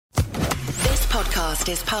podcast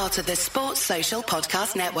is part of the Sports Social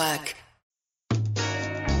Podcast Network.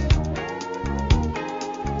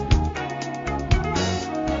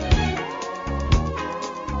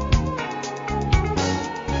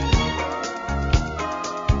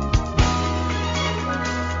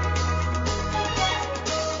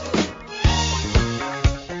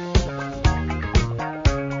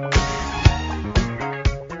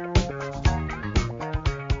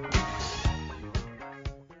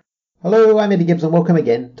 Hello, I'm Eddie Gibbs and welcome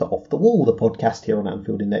again to Off the Wall, the podcast here on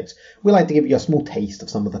Anfield Index. We like to give you a small taste of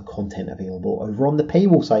some of the content available over on the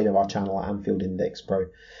paywall side of our channel at Anfield Index Pro.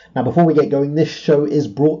 Now, before we get going, this show is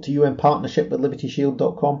brought to you in partnership with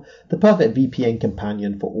LibertyShield.com, the perfect VPN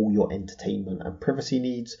companion for all your entertainment and privacy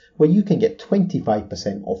needs, where you can get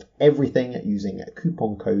 25% off everything using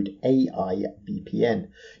coupon code AIVPN.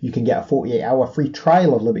 You can get a 48-hour free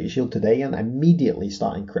trial of Liberty Shield today and immediately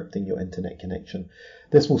start encrypting your internet connection.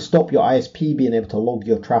 This will stop your ISP being able to log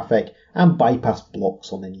your traffic and bypass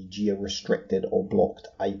blocks on any geo-restricted or blocked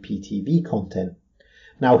IPTV content.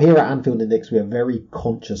 Now, here at Anfield Index, we are very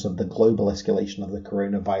conscious of the global escalation of the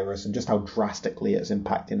coronavirus and just how drastically it's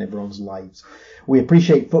impacting everyone's lives. We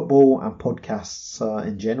appreciate football and podcasts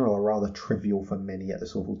in general are rather trivial for many at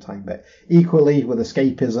this awful time, but equally with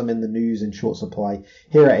escapism in the news in short supply,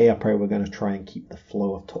 here at AI Pro we're going to try and keep the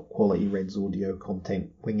flow of top quality Reds audio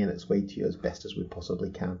content winging its way to you as best as we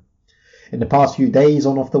possibly can. In the past few days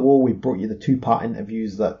on Off the Wall, we brought you the two-part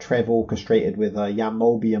interviews that Trev orchestrated with Jan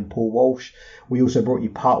Molby and Paul Walsh. We also brought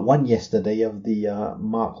you part one yesterday of the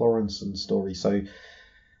Mark Lawrenson story. So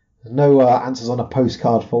there's no answers on a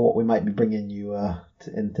postcard for what we might be bringing you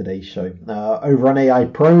in today's show. Over on AI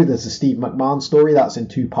Pro, there's the Steve McMahon story. That's in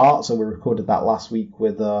two parts. So we recorded that last week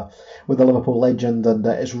with the Liverpool legend, and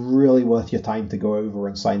it's really worth your time to go over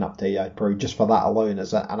and sign up to AI Pro just for that alone.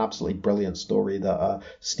 It's an absolutely brilliant story that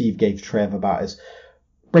Steve gave Trev about his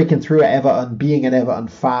breaking through at Everton, being an Everton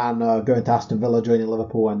fan, going to Aston Villa, joining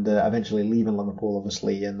Liverpool, and eventually leaving Liverpool,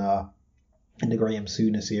 obviously, in the Graham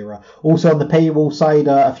Souness era. Also on the paywall side,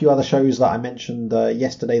 a few other shows that I mentioned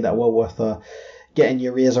yesterday that are well worth getting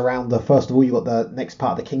your ears around. First of all, you've got the next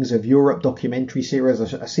part of the Kings of Europe documentary series,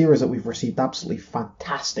 a series that we've received absolutely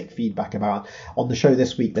fantastic feedback about. On the show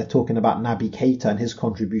this week, they're talking about Naby Keita and his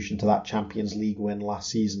contribution to that Champions League win last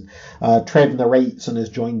season. Trev narrates and is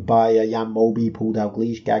joined by Jan Molby, Paul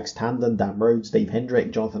Dalglish, Gags Tandon, Dan Rhodes, Dave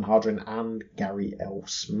Hendrick, Jonathan Hardren and Gary L.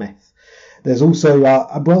 Smith. There's also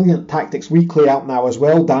a brilliant Tactics Weekly out now as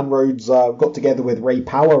well. Dan Rhodes got together with Ray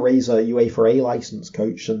Power, Ray's UEFA A licensed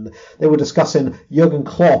coach, and they were discussing Jurgen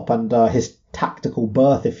Klopp and his tactical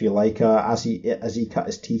birth, if you like, as he cut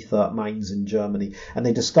his teeth at Mainz in Germany. And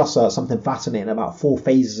they discuss something fascinating about 4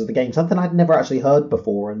 phases of the game, something I'd never actually heard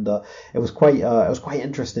before, and it was quite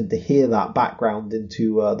interesting to hear that background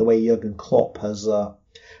into the way Jurgen Klopp has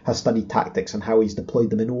studied tactics and how he's deployed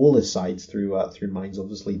them in all his sides through Mainz,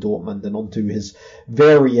 obviously Dortmund, and onto his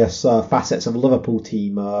various facets of Liverpool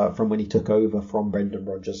team from when he took over from Brendan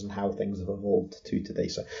Rodgers and how things have evolved to today.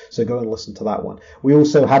 So go and listen to that one. We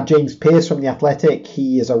also had James Pearce from The Athletic.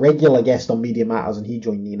 He is a regular guest on Media Matters, and he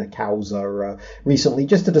joined Nina Kauser recently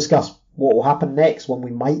just to discuss what will happen next, when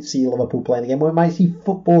we might see Liverpool playing again, when we might see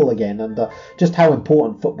football again, and just how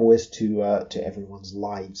important football is to everyone's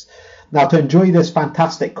lives. Now, to enjoy this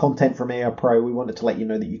fantastic content from AI Pro, we wanted to let you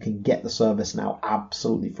know that you can get the service now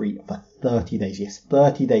absolutely free for 30 days. Yes,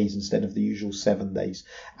 30 days instead of the usual 7 days.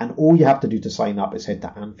 And all you have to do to sign up is head to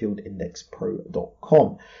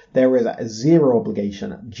AnfieldIndexPro.com. There is a zero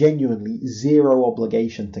obligation, genuinely zero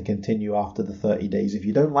obligation to continue after the 30 days. If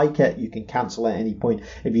you don't like it, you can cancel at any point.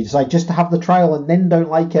 If you decide just to have the trial and then don't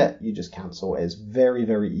like it, you just cancel. It's very,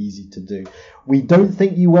 very easy to do. We don't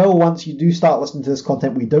think you will once you do start listening to this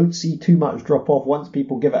content. We don't see too much drop off once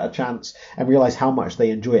people give it a chance and realize how much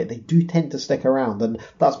they enjoy it. They do tend to stick around, and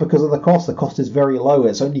that's because of the cost. The cost is very low.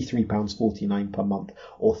 It's only £3.49 per month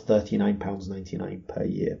or £39.99 per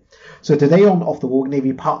year. So today on Off the Wall, we're going to give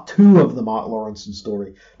you part 2 of the Mark Lawrenson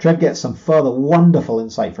story. Trev gets some further wonderful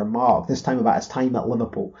insight from Mark, this time about his time at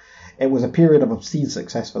Liverpool. It was a period of obscene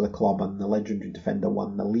success for the club, and the legendary defender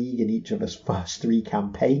won the league in each of his first 3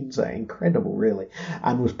 campaigns. Incredible, really,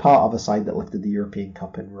 and was part of a side that lifted the European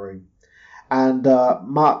Cup in Rome. And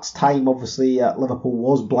Mark's time, obviously, at Liverpool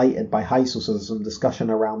was blighted by Heysel, so there's some discussion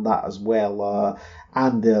around that as well,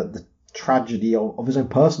 and the tragedy of his own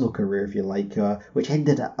personal career, if you like, which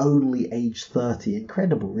ended at only age 30.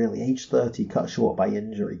 Incredible, really. Age 30, cut short by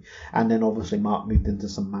injury. And then obviously Mark moved into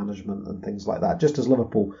some management and things like that, just as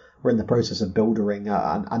Liverpool were in the process of building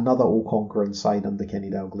another all-conquering side under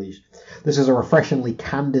Kenny Dalglish. This is a refreshingly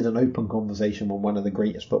candid and open conversation with one of the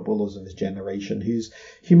greatest footballers of his generation, whose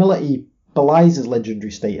humility belies his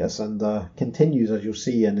legendary status and continues, as you'll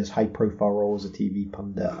see, in his high-profile role as a TV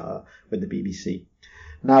pundit with the BBC.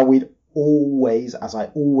 Now, we'd always, as I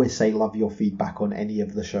always say, love your feedback on any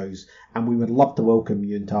of the shows, and we would love to welcome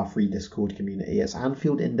you into our free Discord community. It's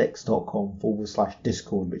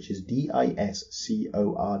AnfieldIndex.com/Discord, which is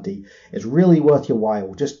DISCORD. It's really worth your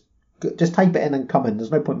while. Just type it in and come in.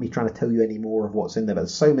 There's no point in me trying to tell you any more of what's in there, but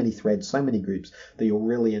there's so many threads, so many groups that you'll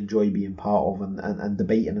really enjoy being part of and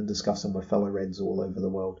debating and discussing with fellow Reds all over the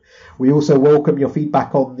world. We also welcome your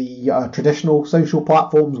feedback on the traditional social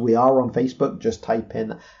platforms. We are on Facebook. Just type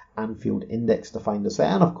in Anfield Index to find us there,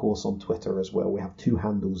 and of course on Twitter as well. We have two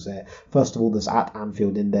handles there. First of all, there's at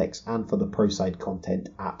Anfield Index, and for the pro side content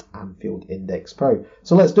at Anfield Index Pro.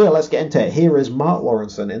 So let's do it. Let's get into it. Here is Mark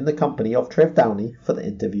Lawrenson in the company of Trev Downey for the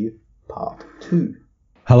interview part 2.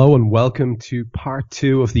 Hello and welcome to part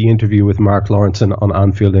 2 of the interview with Mark Lawrenson on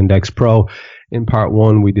Anfield Index Pro. In part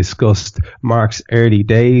 1, we discussed Mark's early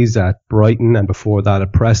days at Brighton and before that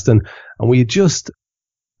at Preston, and we had just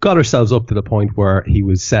got ourselves up to the point where he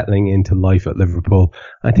was settling into life at Liverpool.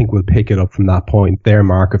 I think we'll pick it up from that point there,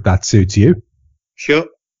 Mark, if that suits you. Sure.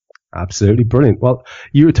 Absolutely brilliant. Well,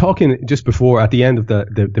 you were talking just before, at the end of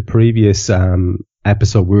the previous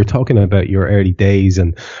episode, we were talking about your early days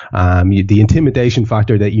and the intimidation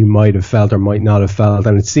factor that you might have felt or might not have felt.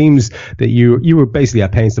 And it seems that you were basically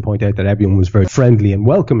at pains to point out that everyone was very friendly and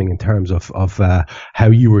welcoming in terms of how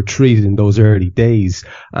you were treated in those early days.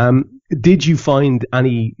 Did you find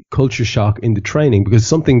any culture shock in the training? Because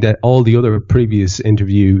something that all the other previous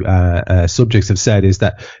interview subjects have said is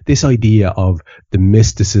that this idea of the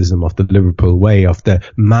mysticism of the Liverpool way, of the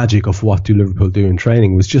magic of what do Liverpool do in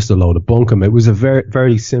training, was just a load of bunkum. It was a very,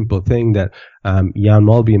 very simple thing that Jan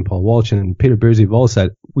Mulby and Paul Walsh and Peter Beardsley have all said.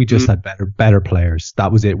 We just had better players.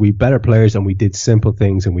 That was it. We better players, and we did simple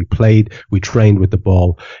things, and we trained with the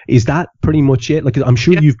ball. Is that pretty much it? Like, I'm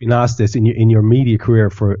sure you've been asked this in your media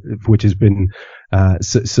career, which has been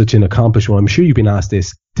such an accomplished one. I'm sure you've been asked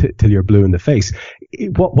this till you're blue in the face.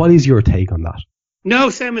 What is your take on that?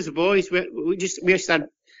 No, same as the boys. We just had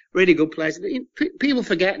really good players. People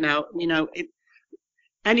forget now.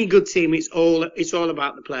 Any good team, it's all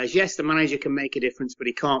about the players. Yes, the manager can make a difference, but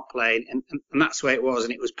he can't play, and that's the way it was.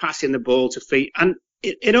 And it was passing the ball to feet. And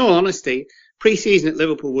in all honesty, pre-season at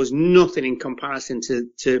Liverpool was nothing in comparison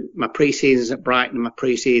to my pre-seasons at Brighton and my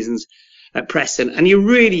pre-seasons at Preston. And you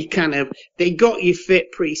really they got you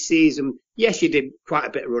fit pre-season. Yes, you did quite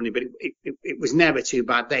a bit of running, but it was never too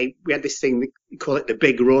bad. We had this thing, we call it the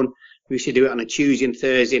big run. We used to do it on a Tuesday and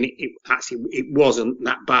Thursday, and it wasn't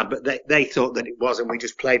that bad, but they thought that it was, and we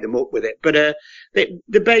just played them up with it. But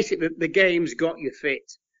the games got you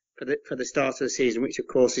fit for the start of the season, which of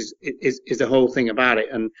course is the whole thing about it.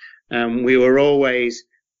 And we were always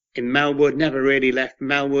in Melwood, never really left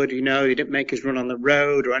Melwood. They didn't make us run on the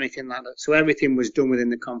road or anything like that. So everything was done within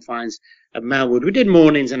the confines of Melwood. We did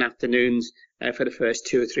mornings and afternoons for the first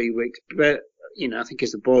 2 or 3 weeks, but I think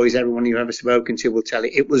as the boys, everyone you've ever spoken to will tell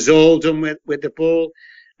you, it was all done with the ball.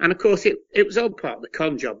 And of course, it was all part of the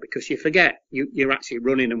con job, because you forget you're actually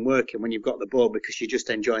running and working when you've got the ball, because you're just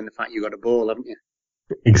enjoying the fact you got a ball, haven't you?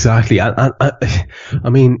 Exactly. I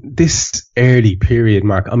mean, this early period,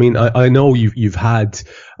 Mark, I know you've had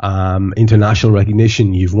international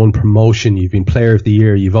recognition, you've won promotion, you've been player of the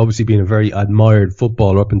year, you've obviously been a very admired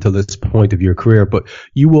footballer up until this point of your career, but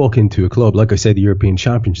you walk into a club, like I said, the European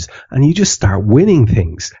Championships, and you just start winning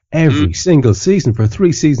things every single season for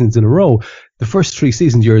 3 seasons in a row. The first 3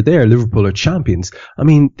 seasons you're there, Liverpool are champions. I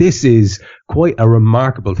mean, this is quite a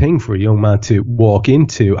remarkable thing for a young man to walk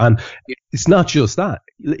into. And it's not just that.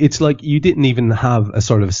 It's like you didn't even have a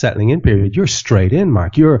sort of settling in period. You're straight in,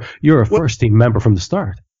 Mark. You're a first team member from the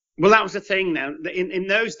start. Well, that was the thing now. In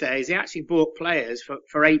those days, they actually bought players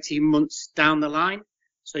for 18 months down the line.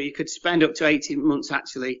 So you could spend up to 18 months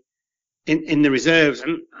actually in the reserves.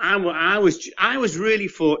 And I was really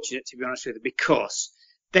fortunate, to be honest with you, because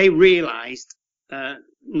they realised,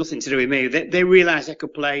 nothing to do with me, they realised I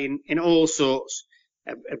could play in all sorts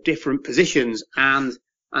of different positions. And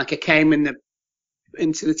like I came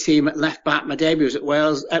into the team at left back. My debut was at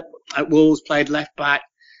Wales, at Wolves, played left back.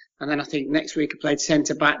 And then I think next week I played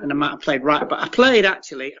centre back, and I might have played right back. I played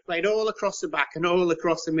all across the back and all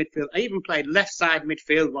across the midfield. I even played left side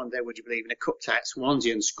midfield one day, would you believe, in a cup tie at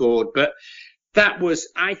Swansea and scored. But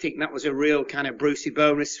I think that was a real kind of Brucey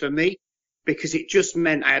bonus for me, because it just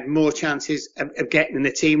meant I had more chances of getting in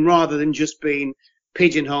the team rather than just being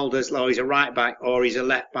pigeonholed as, he's a right back or he's a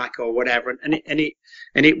left back or whatever. And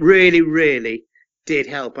it really, really did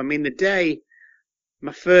help. I mean, the day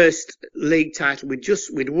my first league title.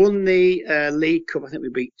 We'd won the League Cup. I think we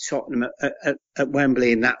beat Tottenham at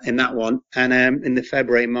Wembley in that one, and in the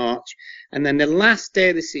February, March. And then the last day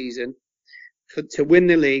of the season, to win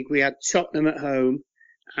the league, we had Tottenham at home,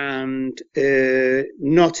 and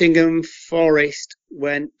Nottingham Forest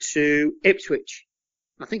went to Ipswich.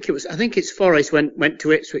 I think it's Forest went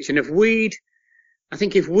to Ipswich, and if we'd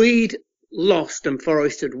lost and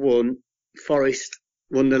Forest had won, Forest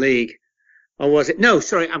won the league. Or was it? No,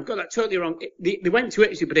 sorry, I've got that totally wrong. They went to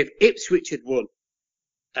Ipswich, but if Ipswich had won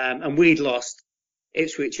and we'd lost,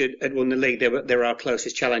 Ipswich had won the league. They were our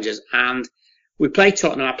closest challengers. And we played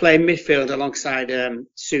Tottenham. I played midfield alongside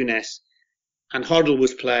Souness, and Hoddle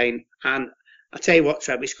was playing. And I tell you what,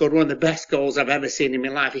 Trev, he scored one of the best goals I've ever seen in my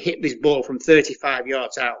life. He hit this ball from 35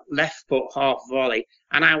 yards out, left foot, half volley,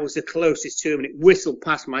 and I was the closest to him, and it whistled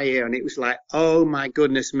past my ear, and it was like, oh my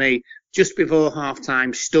goodness me, just before half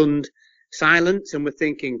time, stunned silence, and we're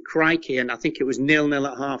thinking, crikey, and I think it was 0-0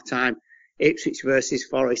 at half time, Ipswich versus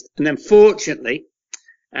Forest. And then fortunately,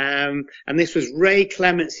 and this was Ray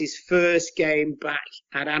Clemence's first game back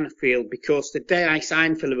at Anfield, because the day I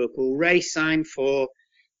signed for Liverpool, Ray signed for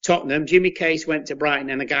Tottenham, Jimmy Case went to Brighton,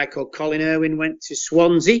 and a guy called Colin Irwin went to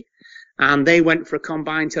Swansea, and they went for a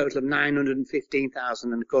combined total of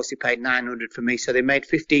 915,000, and of course he paid 900 for me, so they made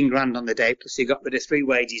 15 grand on the day, plus he got rid of 3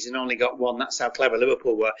 wages and only got 1. That's how clever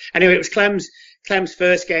Liverpool were. Anyway, it was Clem's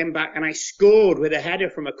first game back, and I scored with a header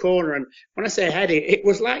from a corner, and when I say header, it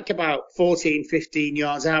was like about 14, 15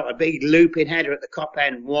 yards out, a big looping header at the Kop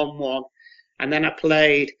end, 1-1, and then I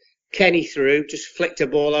played Kenny through, just flicked a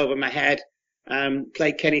ball over my head,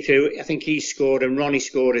 played Kenny through. I think he scored and Ronnie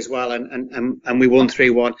scored as well, and we won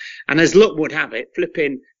 3-1. And as luck would have it,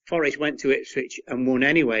 flipping Forest went to Ipswich and won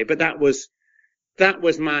anyway. But that was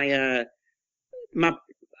my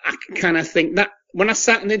I kind of think that when I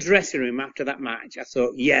sat in the dressing room after that match, I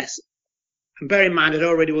thought, yes. And bear in mind, I'd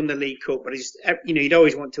already won the League Cup, but you'd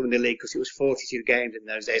always want to win the league because it was 42 games in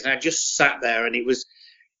those days. And I just sat there, and it was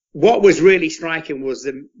what was really striking was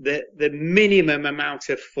the minimum amount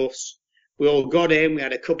of fuss. We all got in, we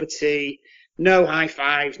had a cup of tea, no high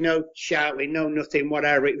fives, no shouting, no nothing,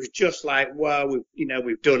 whatever. It was just like, wow,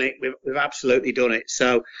 we've done it. We've absolutely done it.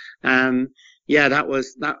 So, that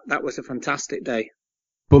was a fantastic day.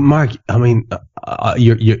 But Mark, I mean,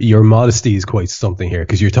 your modesty is quite something here,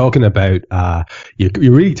 because you're talking about you're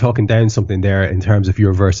really talking down something there in terms of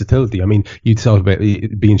your versatility. I mean, you talk about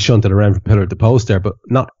being shunted around from pillar to post there, but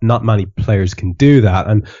not many players can do that.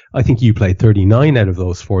 And I think you played 39 out of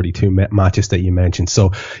those 42 matches that you mentioned.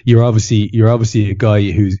 So you're obviously a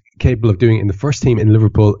guy who's capable of doing it in the first team in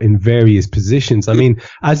Liverpool in various positions. I mean,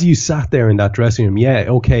 as you sat there in that dressing room, yeah,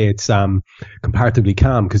 okay, it's comparatively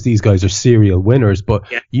calm because these guys are serial winners, but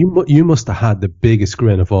yeah. You must have had the biggest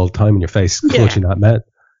grin of all time in your face, clutching that medal.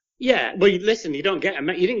 Yeah, well, listen, you don't get a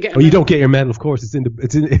medal. You didn't get. You don't get your medal, of course.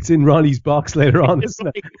 It's in Ronnie's box later on. It's in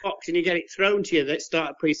Ronnie's box, and you get it thrown to you at the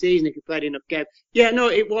start of pre-season if you played enough games. Yeah, no,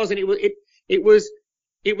 it wasn't. It was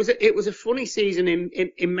a funny season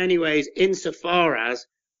in many ways, insofar as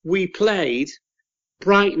we played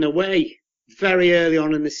Brighton away very early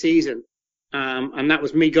on in the season. And that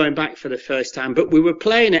was me going back for the first time. But we were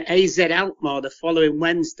playing at AZ Alkmaar the following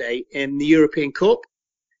Wednesday in the European Cup.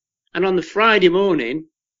 And on the Friday morning,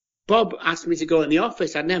 Bob asked me to go in the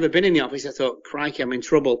office. I'd never been in the office. I thought, crikey, I'm in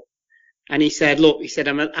trouble. And he said, look,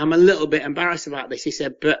 I'm a little bit embarrassed about this. He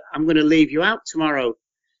said, but I'm going to leave you out tomorrow.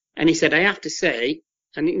 And he said, I have to say,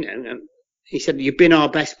 and he said, you've been our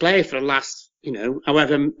best player for the last,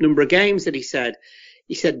 however number of games that he said.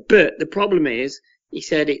 He said, but the problem is, he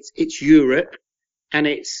said it's Europe and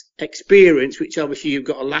it's experience, which obviously you've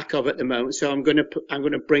got a lack of at the moment. So I'm going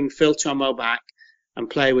to bring Phil Tomo back and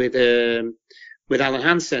play with Alan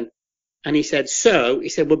Hansen. And he said,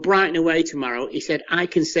 we're Brighton away tomorrow. He said, I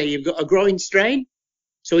can say you've got a groin strain.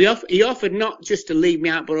 So he offered not just to leave me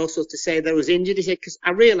out, but also to say that I was injured. He said, because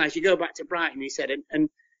I realised you go back to Brighton. He said, and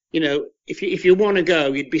if you want to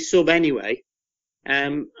go, you'd be sub anyway.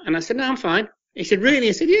 And I said, no, I'm fine. He said, really?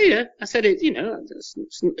 I said, yeah. I said,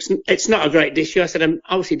 it's not a great issue. I said, I'm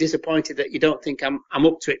obviously disappointed that you don't think I'm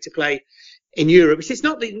up to it to play in Europe. He said, it's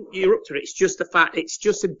not that you're up to it. It's just the fact it's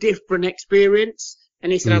just a different experience.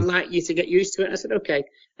 And he said, I'd like you to get used to it. I said, okay.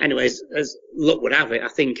 Anyways, as luck would have it, I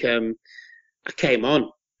think I came on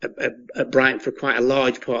at Brighton for quite a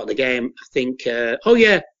large part of the game. I think,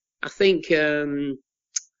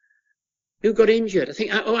 who got injured? I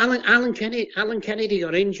think, Alan Kennedy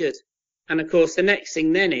got injured. And of course, the next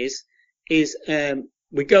thing then is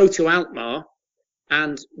we go to Alkmaar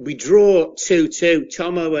and we draw 2-2.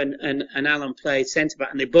 Tomo and Alan played centre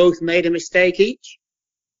back, and they both made a mistake each.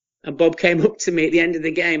 And Bob came up to me at the end of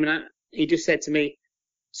the game, and he just said to me,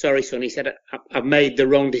 "Sorry, son," he said, "I've made the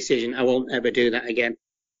wrong decision. I won't ever do that again."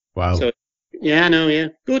 Wow. So, yeah, I know, yeah.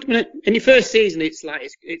 Good. In your first season,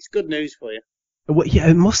 it's good news for you. Well, yeah,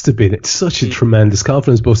 it must have been. It's such a tremendous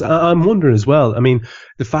confidence boost. I'm wondering as well. I mean,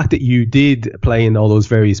 the fact that you did play in all those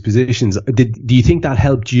various positions, do you think that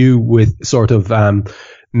helped you with sort of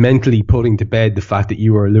mentally putting to bed the fact that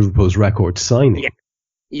you were Liverpool's record signing?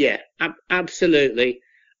 Yeah, absolutely,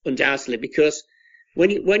 undoubtedly. Because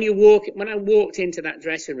when I walked into that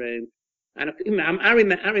dressing room, and I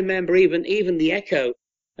remember even the Echo.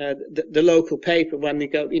 The local paper when they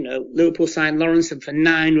go, Liverpool signed Lawrenson for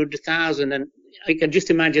 900,000, and I can just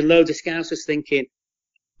imagine loads of scousers thinking,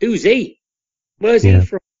 "Who's he? Where's he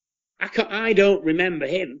from? I don't remember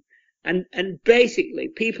him." And basically,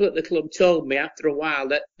 people at the club told me after a while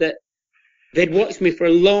that they'd watched me for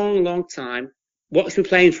a long, long time, watched me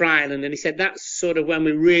playing for Ireland, and he said that's sort of when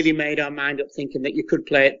we really made our mind up, thinking that you could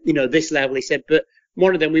play at this level. He said, but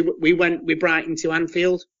one of them we Brighton to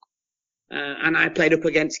Anfield. And I played up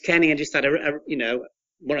against Kenny and just had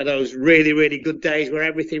one of those really, really good days where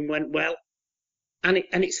everything went well. And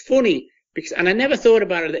it's funny because I never thought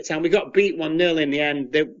about it at the time. We got beat 1-0 in the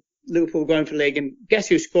end. Liverpool going for league, and guess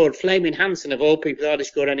who scored? Flaming Hansen, of all people, hardly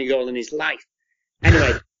scored any goal in his life.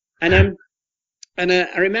 Anyway, and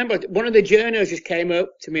I remember one of the journos just came up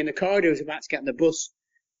to me in the corridor. He was about to get on the bus.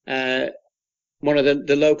 One of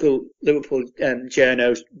the local Liverpool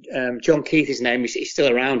journos, John Keith, his name, he's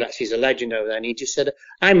still around actually, he's a legend over there, and he just said,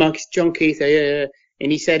 "Hi Mark, it's John Keith,"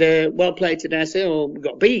 and he said, "Well played today." I said, "Oh, we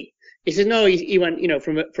got beat." He said, "No," he went,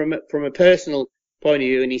 from a personal point of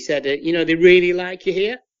view, and he said, "They really like you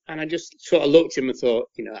here." And I just sort of looked at him and thought,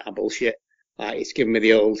 bullshit, like it's giving me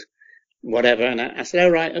the old whatever, and I said,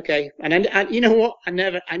 "All right, okay," and you know what, I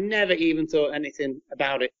never even thought anything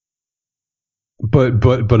about it.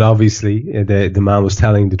 But obviously the man was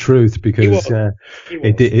telling the truth, because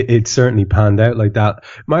it certainly panned out like that.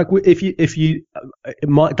 Mark, if you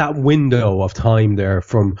that window of time there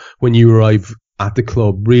from when you arrive at the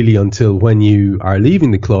club really until when you are leaving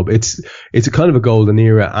the club, it's a kind of a golden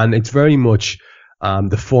era, and it's very much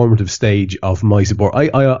the formative stage of my support. I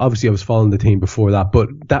obviously I was following the team before that, but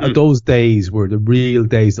those days were the real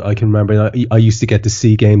days that I can remember. I used to get to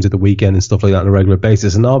see games at the weekend and stuff like that on a regular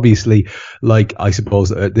basis. And obviously, like I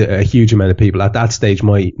suppose a huge amount of people at that stage,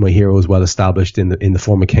 my hero was well established in the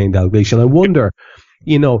former Kane delegation. I wonder,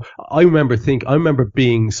 I remember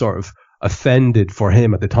being sort of offended for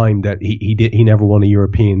him at the time that he never won a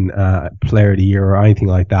European Player of the Year or anything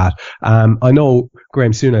like that. I know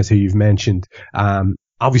Graham Souness, who you've mentioned,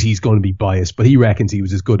 obviously he's going to be biased, but he reckons he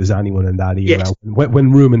was as good as anyone in that era. Yes.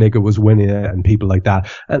 When Rummenigge was winning it and people like that.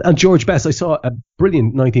 And George Best, I saw a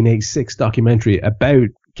brilliant 1986 documentary about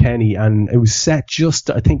Kenny, and it was set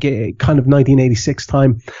just, I think, kind of 1986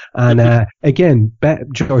 time. And again,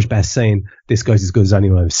 George Best saying, "This guy's as good as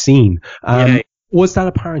anyone I've seen." Was that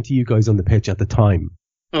apparent to you guys on the pitch at the time?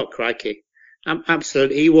 Oh, crikey.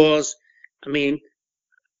 Absolutely. He was. I mean,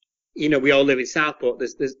 we all live in Southport.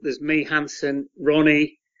 There's me, Hansen,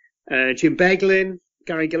 Ronnie, Jim Beglin,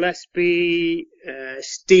 Gary Gillespie,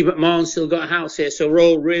 Steve McMahon still got a house here. So we're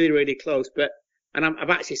all really, really close. And I've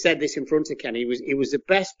actually said this in front of Kenny. He was the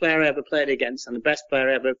best player I ever played against and the best player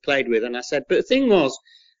I ever played with. And I said, but the thing was,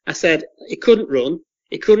 he couldn't run.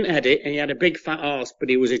 He couldn't edit, and he had a big fat arse, but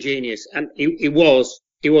he was a genius. And he was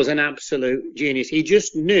an absolute genius. He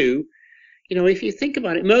just knew, if you think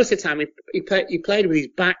about it, most of the time he played with his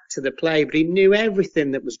back to the play, but he knew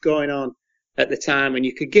everything that was going on at the time, and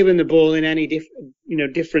you could give him the ball in any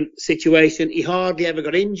different situation. He hardly ever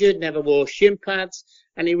got injured, never wore shin pads,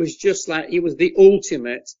 and he was the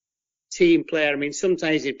ultimate team player. I mean,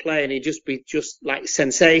 sometimes he'd play and he'd just be like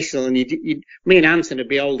sensational, and me and Anton would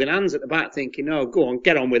be holding hands at the back thinking, "Oh, go on,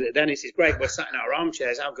 get on with it, Dennis. It's great. We're sat in our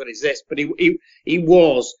armchairs. How good is this?" But he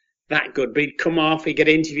was that good. But he'd come off, he'd get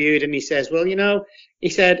interviewed, and he says, "Well, he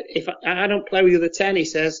said, if I don't play with the other 10, he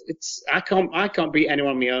says, I can't beat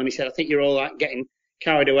anyone on my own." He said, "I think you're all like getting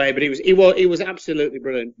carried away." But he was absolutely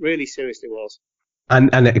brilliant. Really, seriously was. And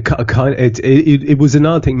it was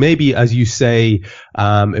another thing. Maybe, as you say,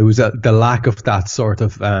 it was the lack of that sort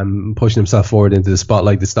of pushing himself forward into the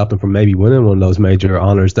spotlight that stopped him from maybe winning one of those major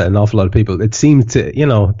honours that an awful lot of people. It seemed to,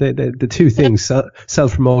 the two things,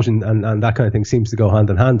 self promotion and that kind of thing, seems to go hand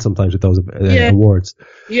in hand sometimes with those awards.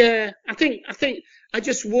 Yeah, I think I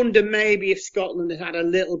just wonder maybe if Scotland had a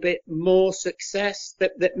little bit more success,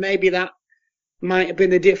 that maybe that might have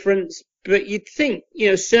been the difference. But you'd think,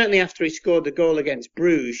 certainly after he scored the goal against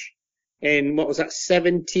Bruges in, what was that,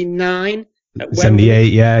 79?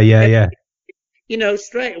 78, yeah.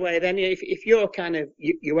 straight away, then if you're kind of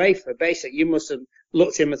UEFA, basically, you must have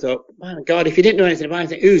looked at him and thought, my God, if you didn't know anything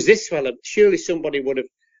about it, who's this fella? Surely somebody would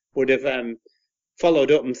have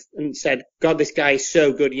followed up and said, God, this guy is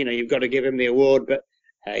so good, you've got to give him the award. But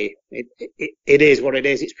hey, it is what it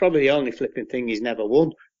is. It's probably the only flipping thing he's never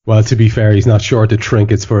won. Well, to be fair, he's not short of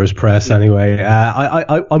trinkets for his press anyway.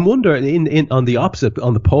 I'm wondering, on the opposite,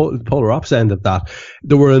 on the polar opposite end of that,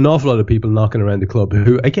 there were an awful lot of people knocking around the club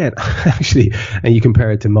who, again, actually, and you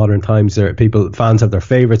compare it to modern times, fans have their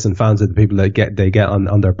favourites and fans of the people that they get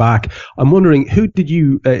on their back. I'm wondering, who did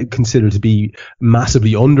you consider to be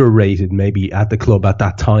massively underrated, maybe at the club at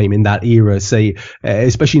that time, in that era, say,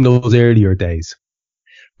 especially in those earlier days?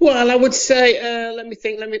 Well, I would say,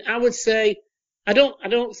 I would say, I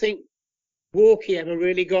don't think Walkie ever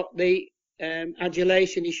really got the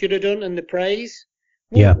adulation he should have done and the praise.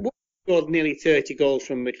 Walkie scored nearly 30 goals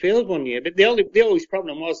from midfield one year, but the always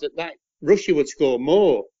problem was that Russia would score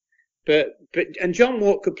more. And John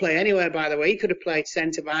Walk could play anywhere, by the way. He could have played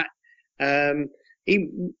centre back.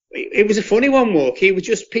 It was a funny one, Walk. He was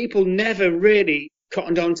just, people never really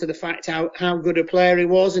cottoned on to the fact how good a player he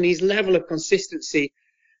was, and his level of consistency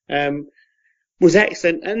was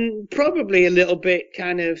excellent, and probably a little bit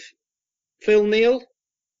kind of Phil Neal.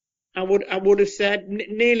 I would have said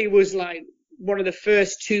Nearly was like one of the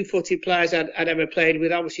first two-footed players I'd ever played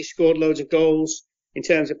with. Obviously scored loads of goals in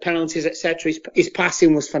terms of penalties, etc. His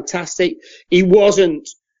passing was fantastic. He wasn't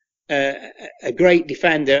a great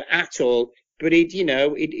defender at all, but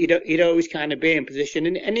he'd always kind of be in position,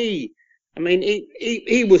 and he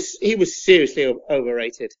was seriously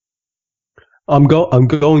overrated. I'm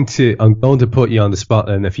going to put you on the spot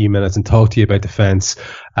in a few minutes and talk to you about defence,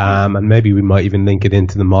 and maybe we might even link it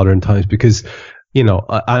into the modern times, because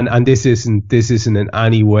and this isn't in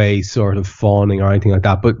any way sort of fawning or anything like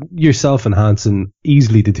that, but yourself and Hansen,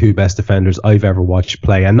 easily the two best defenders I've ever watched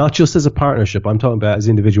play, and not just as a partnership. I'm talking about as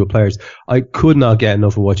individual players. I could not get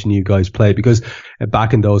enough of watching you guys play, because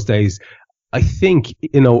back in those days, I think,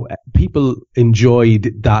 people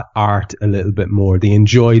enjoyed that art a little bit more. They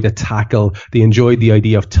enjoyed a tackle. They enjoyed the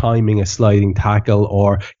idea of timing a sliding tackle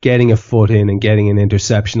or getting a foot in and getting an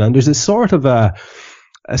interception. And there's a sort of a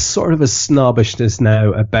snobbishness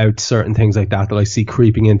now about certain things like that I see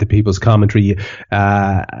creeping into people's commentary.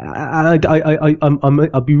 I'll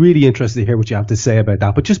be really interested to hear what you have to say about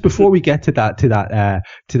that. But just before we get to that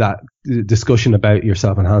discussion about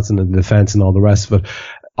yourself and Hansen and the defence and all the rest of it,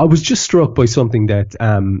 I was just struck by something that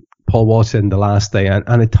Paul Walsh said in the last day,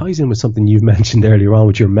 and it ties in with something you've mentioned earlier on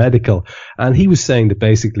with your medical. And he was saying that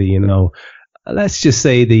basically, let's just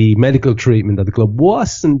say the medical treatment at the club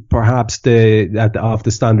wasn't perhaps of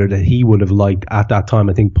the standard that he would have liked at that time.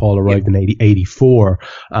 I think Paul arrived in 84.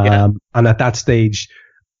 And at that stage,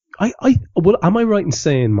 am I right in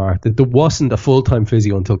saying, Mark, that there wasn't a full-time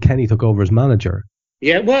physio until Kenny took over as manager?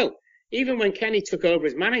 Yeah, well, even when Kenny took over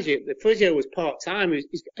as manager, the physio was part-time.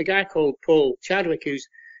 He's a guy called Paul Chadwick,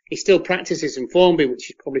 he still practices in Formby, which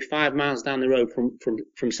is probably 5 miles down the road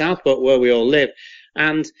from Southport, where we all live.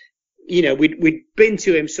 And, we'd been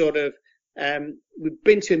to him sent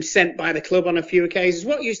by the club on a few occasions.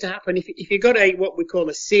 What used to happen, if you got what we call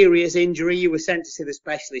a serious injury, you were sent to see the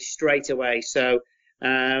specialist straight away. So,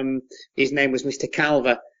 his name was Mr.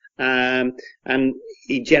 Calver. And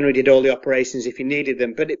he generally did all the operations if he needed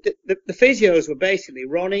them. But the physios were basically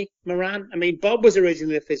Ronnie Moran. I mean, Bob was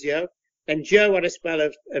originally a physio, and Joe had a spell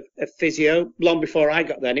of physio long before I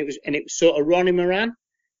got there, and it was sort of Ronnie Moran.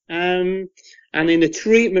 And in the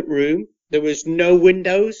treatment room there was no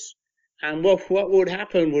windows, and what would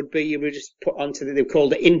happen would be you would just put onto they were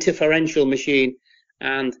called the interferential machine,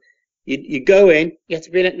 and you go in, you had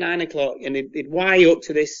to be in at 9 o'clock, and they'd wire you up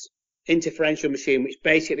to this interferential machine, which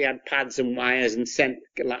basically had pads and wires and sent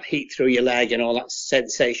like heat through your leg and all that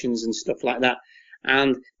sensations and stuff like that.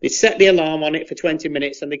 And they'd set the alarm on it for 20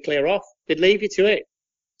 minutes and they'd clear off. They'd leave you to it.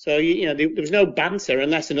 So, there was no banter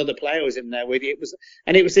unless another player was in there with you.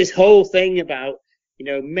 It was this whole thing about,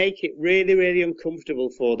 make it really, really uncomfortable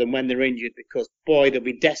for them when they're injured, because boy, they'll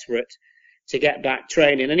be desperate to get back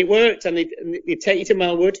training. And it worked, and they'd take you to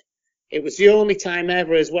Melwood. It was the only time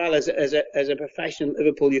ever, as well, as a professional at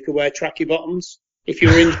Liverpool, you could wear tracky bottoms. If you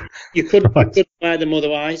were in, you couldn't wear them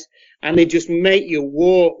otherwise. And they just make you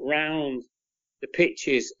walk round the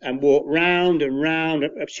pitches and walk round and round,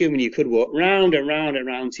 assuming you could walk round and round and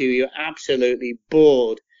round till you're absolutely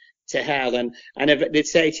bored to hell. And they'd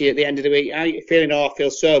say to you at the end of the week, how are you feeling? Oh, I feel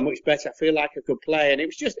so much better. I feel like I could play. And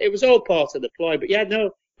it was all part of the ploy. But yeah, no,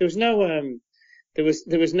 there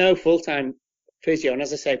was no full-time physio. And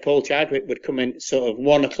as I say, Paul Chadwick would come in sort of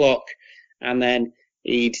 1 o'clock, and then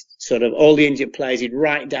he'd sort of, all the injured players, he'd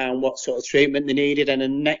write down what sort of treatment they needed, and the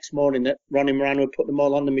next morning that Ronnie Moran would put them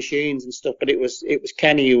all on the machines and stuff. But it was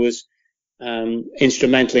Kenny who was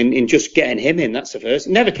instrumental in just getting him in. That's the first.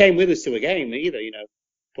 He never came with us to a game either,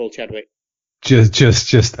 Paul Chadwick.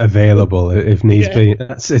 Just available if needs be.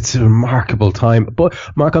 It's a remarkable time. But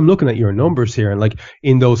Mark, I'm looking at your numbers here, and like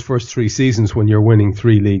in those first 3 seasons when you're winning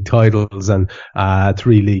 3 league titles and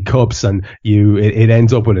 3 league cups, and it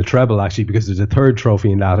ends up with a treble actually, because there's a third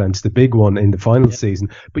trophy in that, and it's the big one in the final season.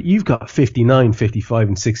 But you've got 59, 55,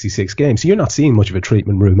 and 66 games, so you're not seeing much of a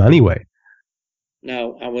treatment room anyway.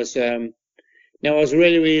 No, I was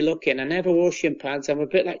really, really lucky, and I never wore shin pads. I'm a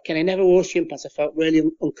bit like Kenny. I never wore shin pads. I felt really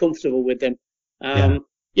uncomfortable with them. I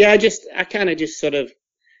kind of just sort of,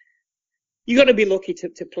 you got to be lucky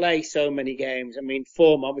to play so many games. I mean,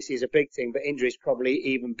 form obviously is a big thing, but injury is probably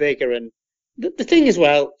even bigger. And the thing as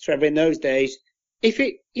well, Trevor, in those days, if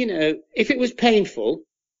it was painful,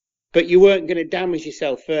 but you weren't going to damage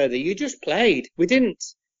yourself further, you just played.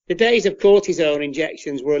 The days of cortisone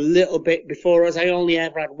injections were a little bit before us. I only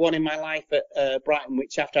ever had one in my life at Brighton,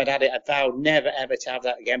 which after I'd had it, I vowed never, ever to have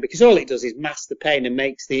that again, because all it does is mask the pain and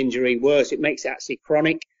makes the injury worse. It makes it actually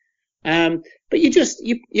chronic. But you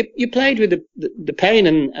played with the pain,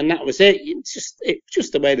 and that was it. It's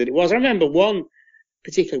just the way that it was. I remember one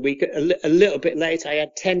particular week, a little bit later, I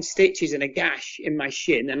had 10 stitches and a gash in my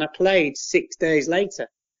shin, and I played 6 days later.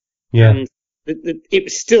 Yeah. And it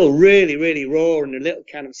was still really, really raw and a little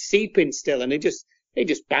kind of seeping still, and they just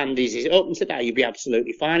bandages it up and said, you'll be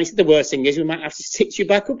absolutely fine. He said, the worst thing is we might have to stitch you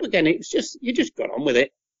back up again. It was just, you just got on with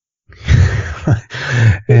it.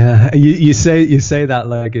 Yeah, you say that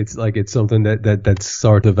like it's something that's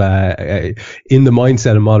sort of in the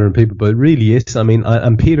mindset of modern people, but it really is. I mean,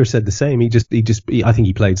 and Peter said the same. I think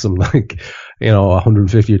he played some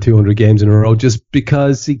 150 or 200 games in a row just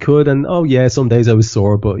because he could. And some days I was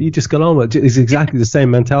sore, but you just got on with it. It's exactly the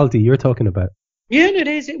same mentality you're talking about. Yeah, it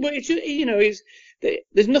is.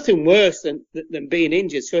 There's nothing worse than being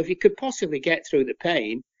injured. So if you could possibly get through the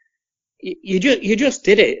pain, you just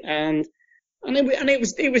did it, and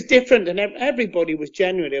it was different, and everybody was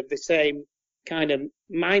generally of the same kind of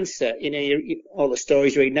mindset. All the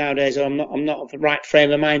stories you read nowadays, I'm not of the right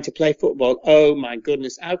frame of mind to play football. Oh my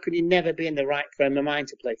goodness, how could you never be in the right frame of mind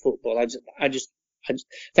to play football? I just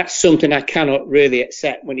that's something I cannot really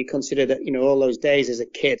accept when you consider that all those days as a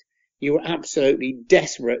kid you were absolutely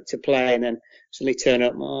desperate to play, and then suddenly turn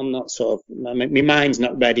up. I'm not my mind's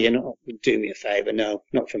not ready, and do me a favour, no,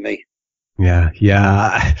 not for me. Yeah.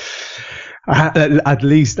 At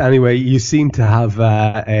least, anyway, you seem to have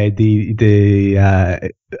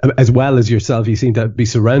as well as yourself, you seem to be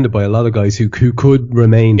surrounded by a lot of guys who could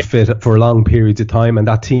remain fit for long periods of time, and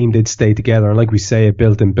that team did stay together. And like we say, it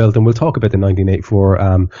built, and we'll talk about the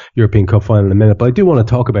 1984 European Cup final in a minute. But I do want to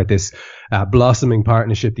talk about this blossoming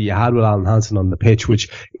partnership that you had with Alan Hansen on the pitch, which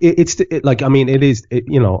it is,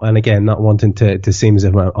 and again, not wanting to seem as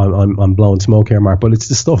if I'm blowing smoke here, Mark, but it's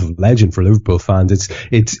the stuff of legend for Liverpool fans.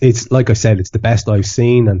 It's like I said, it's the best I've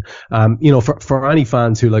seen, and for any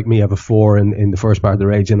fans who like me have a 4 in the first part of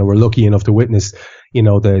their age, and we're lucky enough to witness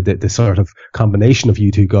the sort of combination of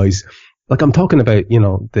you two guys. Like, I'm talking about,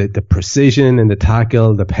 the precision and the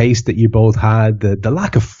tackle, the pace that you both had, the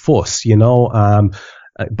lack of fuss,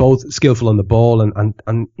 both skillful on the ball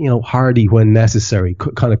and hardy when necessary,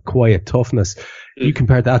 kind of quiet toughness. You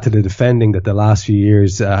compare that to the defending that the last few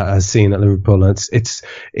years has seen at Liverpool, and it's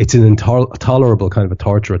an intolerable kind of a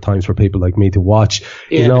torture at times for people like me to watch.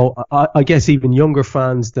 Yeah. I guess even younger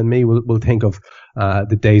fans than me will think of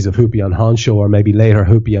the days of Hoopy on Honshaw, or maybe later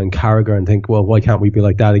Hoopy on Carragher, and think, well, why can't we be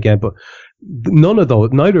like that again? But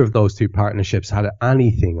neither of those two partnerships had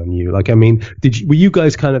anything on you. Like, I mean, were you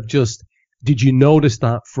guys kind of just, did you notice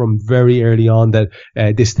that from very early on, that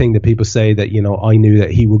this thing that people say that, I knew that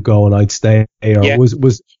he would go and I'd stay, or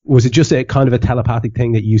was it just a kind of a telepathic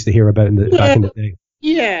thing that you used to hear about back in the day?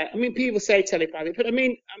 Yeah, I mean, people say telepathic, but I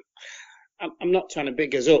mean, I'm not trying to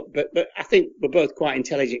big us up, but I think we're both quite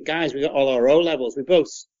intelligent guys. We got all our O levels. We both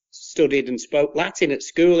studied and spoke Latin at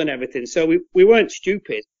school and everything, so we weren't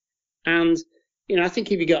stupid. And I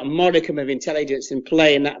think if you got a modicum of intelligence in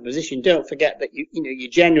play in that position, don't forget that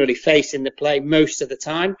you're generally facing the play most of the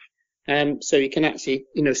time, so you can actually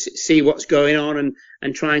see what's going on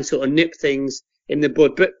and try and sort of nip things in the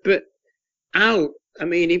bud. But Al, I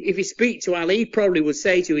mean, if you speak to Al, he probably would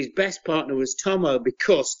say to his best partner was Tomo,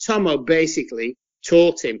 because Tomo basically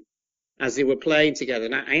taught him as they were playing together.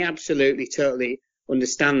 And I absolutely, totally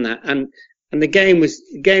understand that. And the game was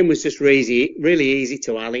just really easy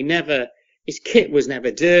to Al. His kit was never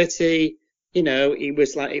dirty. He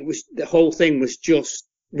was like, the whole thing was just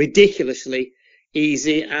ridiculously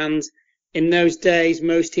easy. And in those days,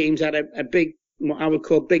 most teams had a big, what I would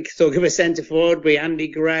call big thug of a centre forward, be Andy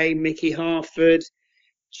Gray, Mickey Harford,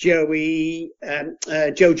 Joe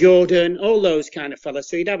Jordan, all those kind of fellas.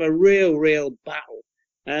 So you'd have a real battle.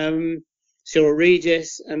 Cyril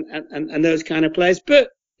Regis and those kind of players. But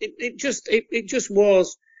it just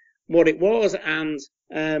was what it was. And,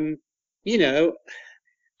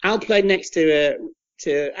 Al played next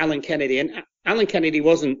to Alan Kennedy, and Alan Kennedy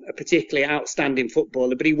wasn't a particularly outstanding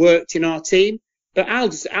footballer, but he worked in our team. But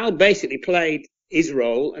Al basically played his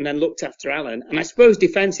role and then looked after Alan. And I suppose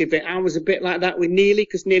defensively, Al was a bit like that with Neely,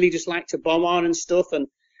 because Neely just liked to bomb on and stuff. And,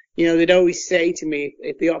 they'd always say to me,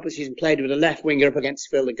 if the opposition played with a left winger up against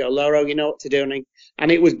Phil, they'd go, Loro, you know what to do.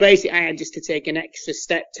 And it was basically, I had just to take an extra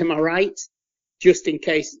step to my right, just in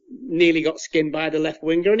case Neely got skinned by the left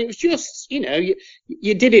winger. And it was just, you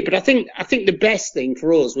did it. But I think the best thing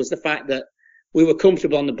for us was the fact that we were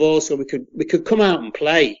comfortable on the ball, so we could come out and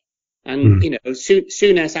play. And,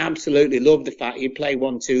 Souness absolutely loved the fact he'd play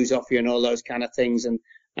 1-2s off you and all those kind of things. And,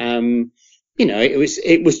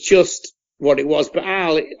 it was just what it was. But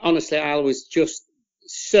Al was just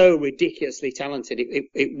so ridiculously talented.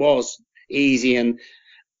 It was easy. And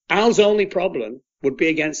Al's only problem would be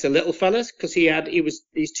against the little fellas, because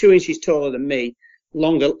he's 2 inches taller than me,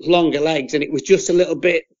 longer legs. And it was just a little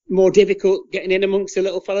bit more difficult getting in amongst the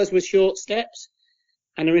little fellas with short steps.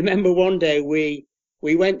 And I remember one day we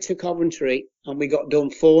went to Coventry and we got done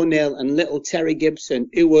 4-0, and little Terry Gibson,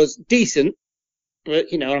 who was decent, but,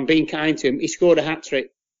 I'm being kind to him, he scored a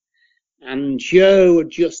hat-trick. And Joe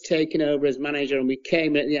had just taken over as manager, and we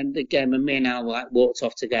came at the end of the game, and me and Al walked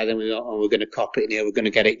off together, and we thought, we're going to cop it here, we're going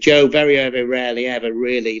to get it. Joe very, very rarely ever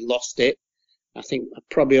really lost it. I think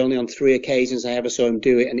probably only on 3 occasions I ever saw him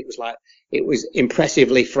do it, and it was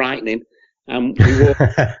impressively frightening.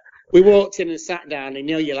 We walked in and sat down, and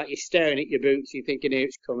you're staring at your boots, you're thinking, here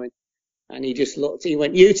it's coming. And he just looked, he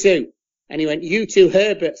went, you two. And he went, you two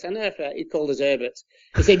Herberts. I know he called us Herberts.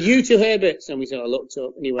 He said, you two Herberts. And we sort of looked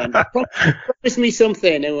up, and he went, promise me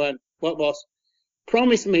something. And we went, what, boss?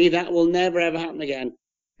 Promise me that will never, ever happen again.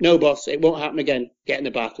 No, boss, it won't happen again. Get in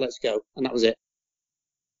the bath, let's go. And that was it.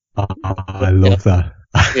 I love that.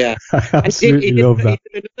 Yeah. I absolutely love that.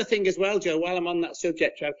 Another thing as well, Joe, while I'm on that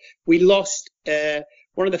subject, Trev, we lost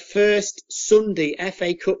one of the first Sunday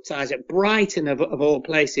FA Cup ties at Brighton, of all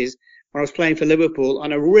places, when I was playing for Liverpool,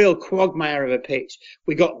 on a real quagmire of a pitch.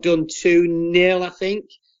 We got done 2-0, I think.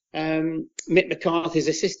 Mick McCarthy's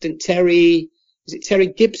assistant, Terry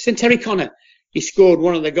Gibson? Terry Connor. He scored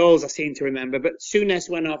one of the goals, I seem to remember. But Souness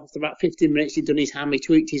went off after about 15 minutes. He'd done his hammy,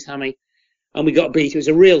 tweaked his hammy, and we got beat. It was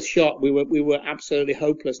a real shock. We were absolutely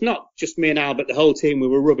hopeless. Not just me and Al, but the whole team. We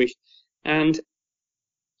were rubbish. And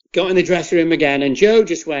got in the dressing room again, and Joe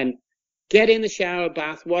just went, get in the shower,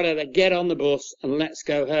 bath, whatever, get on the bus, and let's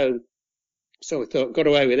go home. So we thought, got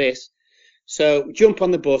away with this. So jump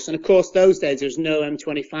on the bus, and of course those days there was no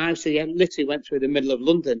M25, so you literally went through the middle of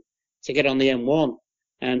London to get on the M1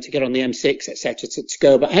 and to get on the M6, etc. to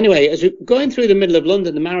go. But anyway, as we were going through the middle of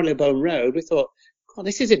London, the Marylebone Road, we thought, God,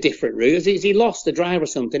 this is a different route. Has he lost the drive or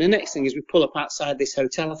something? The next thing is we pull up outside this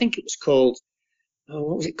hotel. I think it was called,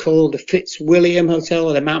 what was it called? The Fitzwilliam Hotel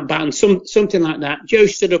or the Mountbatten, something like that. Joe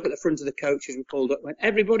stood up at the front of the coach as we pulled up, went,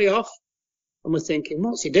 everybody off. And we're thinking,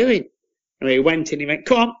 what's he doing? And he went in, he went,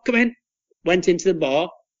 come in. Went into the bar,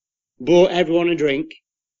 bought everyone a drink,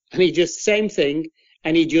 and he just, same thing,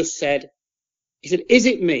 and he just said, is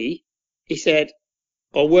it me? He said,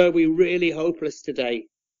 or were we really hopeless today?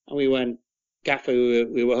 And we went, Gaffer,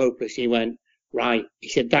 we were hopeless. He went, right. He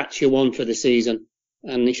said, that's your one for the season.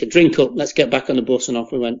 And he said, drink up, let's get back on the bus, and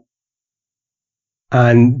off we went.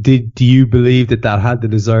 And do you believe that had the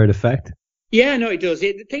desired effect? Yeah, no, it does.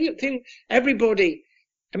 The thing, everybody,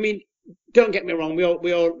 I mean, don't get me wrong,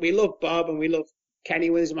 we love Bob and we love Kenny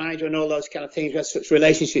with his manager and all those kind of things. We had such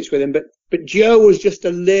relationships with him, but Joe was just a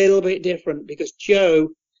little bit different, because Joe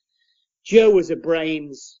was a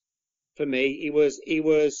brains for me. He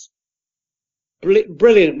was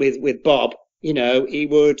brilliant with Bob. Joe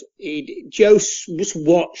just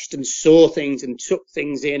watched and saw things and took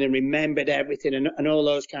things in and remembered everything and all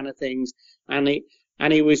those kind of things. And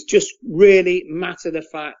he was just really matter of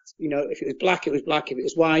fact. If it was black, it was black. If it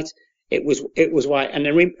was white, it was white. And I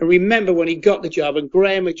remember when he got the job, and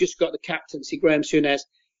Graham had just got the captaincy, Graham Souness,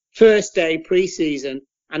 first day pre-season,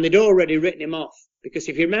 and they'd already written him off. Because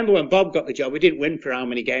if you remember when Bob got the job, we didn't win for how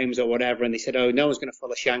many games or whatever, and they said, oh, no one's going to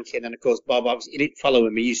follow Shanky. And of course, Bob, obviously, he didn't follow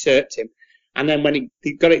him, he usurped him. And then when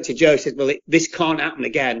he got it to Joe, he said, well, this can't happen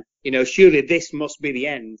again. Surely this must be the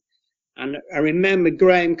end. And I remember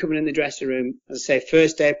Graham coming in the dressing room, as I say,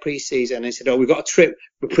 first day of pre-season, and he said, we've got a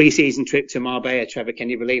pre-season trip to Marbella, Trevor. Can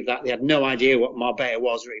you believe that? They had no idea what Marbella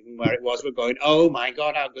was or even where it was. We're going, oh my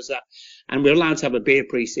God, how good's that? And we're allowed to have a beer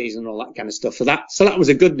pre-season and all that kind of stuff. So that was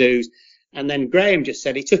a good news. And then Graham just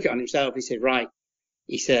said, he took it on himself. He said, right.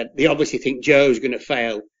 He said, they obviously think Joe's going to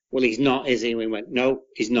fail. Well, he's not, is he? And we went, no,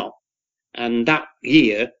 he's not. And that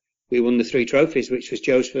year, we won the 3 trophies, which was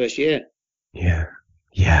Joe's first year. Yeah.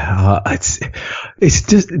 Yeah, it's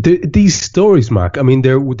just these stories, Mark. I mean,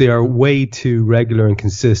 they are way too regular and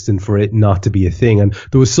consistent for it not to be a thing. And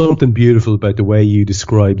there was something beautiful about the way you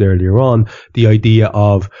described earlier on the idea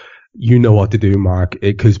of, you know what to do, Mark,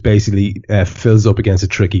 because basically Phil's up against a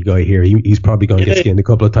tricky guy here. He's probably going to get skinned a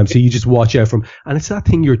couple of times, so you just watch out for him. And it's that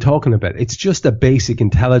thing you're talking about. It's just a basic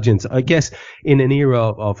intelligence, I guess, in an era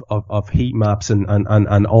of heat maps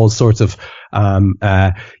and all sorts of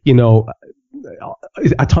at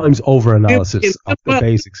times over-analysis of the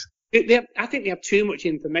basics. I think they have too much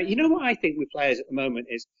information. You know what I think with players at the moment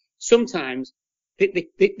is sometimes they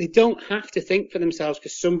don't have to think for themselves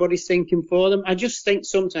because somebody's thinking for them. I just think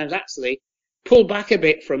sometimes actually pull back a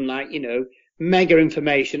bit from mega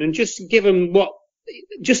information and just give them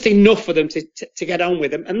just enough for them to get on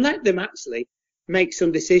with them and let them actually make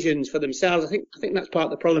some decisions for themselves. I think that's part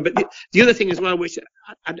of the problem. But the other thing as well, which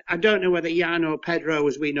I don't know whether Jan or Pedro,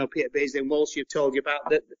 as we know, Peter Beasley and Walsh, have told you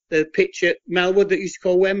about the pitch at Melwood that used to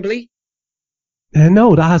call Wembley.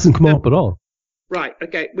 No, that hasn't come up at all. Right.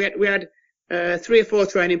 Okay. We had 3 or 4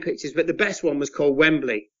 training pitches, but the best one was called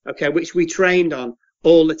Wembley. Okay, which we trained on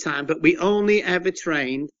all the time, but we only ever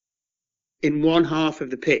trained in one half of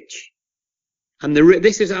the pitch. And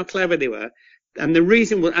this is how clever they were. And the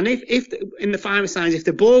reason was, and if in the 5-a-sides, if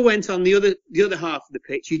the ball went on the other half of the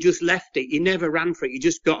pitch, you just left it. You never ran for it. You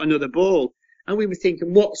just got another ball. And we were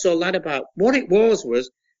thinking, what's all that about? What it was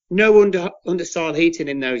no undersoil heating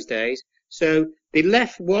in those days. So they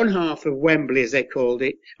left one half of Wembley, as they called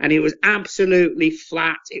it, and it was absolutely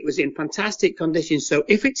flat. It was in fantastic conditions. So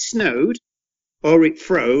if it snowed or it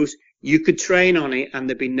froze, you could train on it and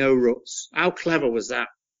there'd be no ruts. How clever was that?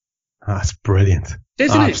 That's brilliant.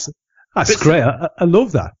 Isn't it? That's great. I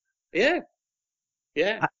love that. Yeah.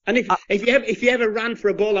 Yeah. And if you ever ran for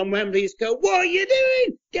a ball on Wembley, you just go, what are you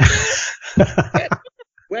doing? Get out.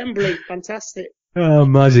 Wembley, fantastic. Oh,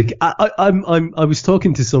 magic. I was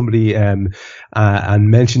talking to somebody, and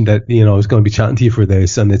mentioned that, I was going to be chatting to you for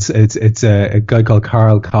this, and it's a guy called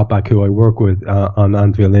Carl Kopak who I work with, on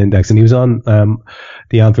Anfield Index, and he was on,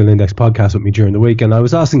 the Anfield Index podcast with me during the week, and I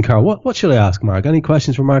was asking Carl, what should I ask Mark? Any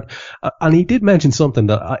questions for Mark? And he did mention something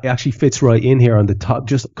that actually fits right in here on the top,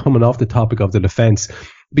 just coming off the topic of the defense.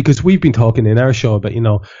 Because we've been talking in our show about,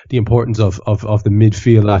 the importance of the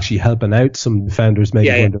midfield actually helping out some defenders, maybe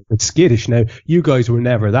when they're a bit skittish. Now, you guys were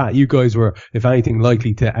never that. You guys were, if anything,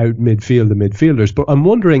 likely to out midfield the midfielders. But I'm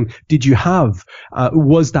wondering, did you have,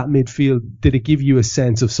 was that midfield, did it give you a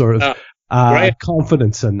sense of sort of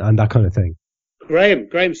confidence and that kind of thing? Graham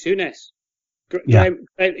Souness. Graham,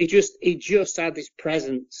 he just had this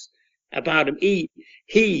presence about him.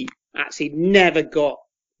 He actually never got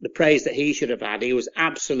the praise that he should have had. He was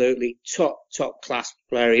absolutely top class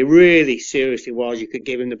player. He really seriously was. You could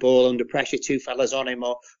give him the ball under pressure, 2 fellas on him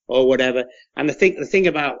or whatever. And the thing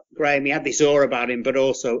about Graham, he had this aura about him, but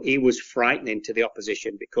also he was frightening to the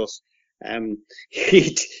opposition because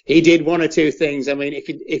he did 1 or 2 things. I mean,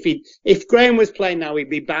 if Graham was playing now, he'd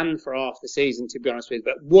be banned for half the season, to be honest with you.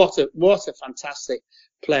 But what a fantastic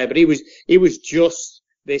player. But he was just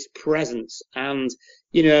this presence, and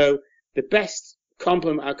the best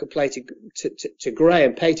compliment I could pay to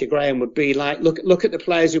Graham would be like, look at the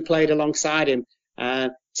players who played alongside him.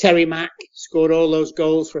 Terry Mack scored all those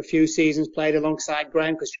goals for a few seasons, played alongside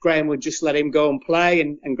Graham because Graham would just let him go and play,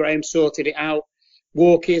 and Graham sorted it out.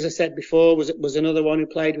 Walkie, as I said before, was another one who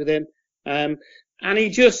played with him, and he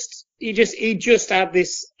just had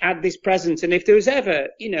this presence. And if there was ever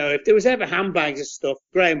handbags and stuff,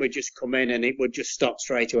 Graham would just come in and it would just stop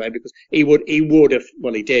straight away because he would have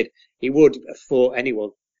fought anyone.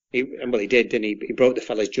 He did, didn't he? He broke the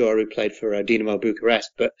fella's jaw who played for Dinamo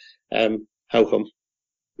Bucharest, but how come?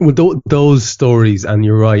 Well, those stories, and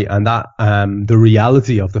you're right, and that the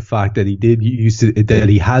reality of the fact that that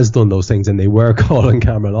he has done those things, and they were caught on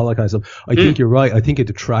camera and all that kind of stuff. I think you're right. I think it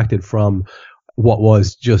detracted from what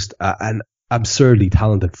was just an absurdly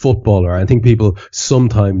talented footballer. I think people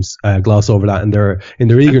sometimes gloss over that in their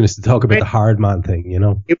eagerness to talk about the hard man thing. He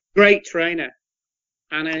was a great trainer,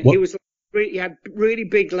 and he had really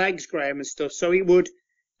big legs, Graham, and stuff. So he'd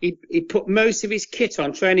put most of his kit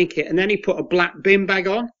on, training kit, and then he put a black bin bag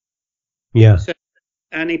on. Yeah.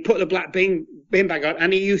 and he put the black bin bag on,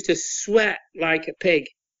 and he used to sweat like a pig,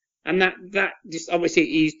 and that just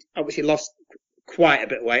he's obviously lost quite a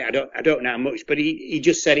bit of weight. I don't know how much, but he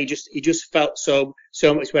just said he just felt so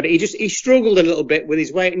much better. He struggled a little bit with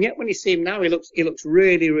his weight, and yet when you see him now, he looks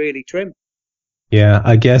really, really trim. Yeah,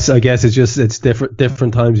 I guess it's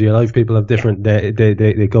different times of your life. People have different,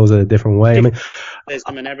 it goes a different way. I mean, there's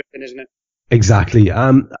them and everything, isn't it? Exactly.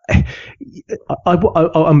 I'm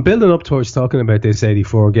building up towards talking about this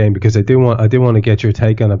 84 game because I do want to get your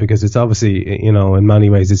take on it, because it's obviously, you know, in many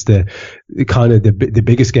ways it's the kind of the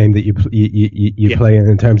biggest game that you play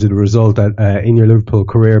in terms of the result in your Liverpool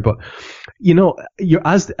career. But you know, you're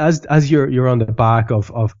you're on the back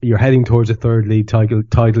of you're heading towards a third league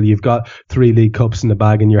title. You've got 3 League Cups in the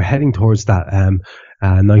bag, and you're heading towards that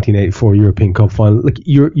 1984 European Cup final. Look,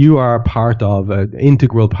 you are a part of, an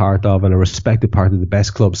integral part of, and a respected part of the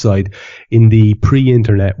best club side in the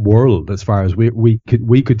pre-internet world, as far as we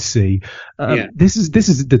could see. This is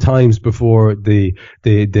the times before the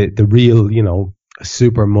real, you know,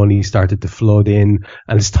 super money started to flood in,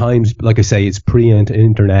 and it's times, like I say, it's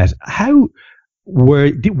pre-internet. How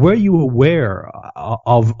were you aware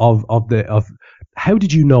of how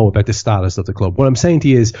did you know about the status of the club? What I'm saying to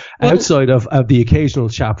you is, outside of the occasional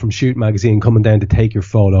chap from Shoot Magazine coming down to take your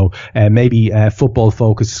photo, maybe football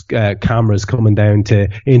focused cameras coming down to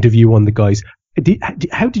interview one of the guys,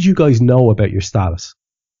 how did you guys know about your status?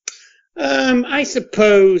 I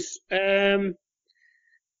suppose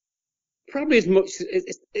probably as much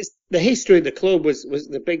as the history of the club was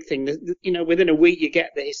the big thing. You know, within a week you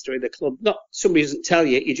get the history of the club. Not somebody doesn't tell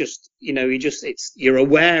you. You're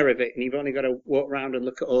aware of it, and you've only got to walk around and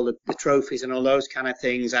look at all the trophies and all those kind of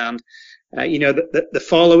things. And you know, the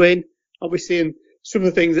following, obviously, and some of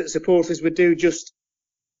the things that supporters would do just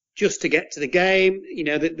to get to the game. You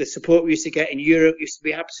know, the support we used to get in Europe used to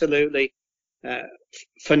be absolutely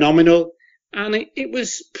phenomenal, and it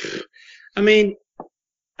was. I mean,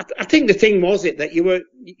 I think the thing was that you were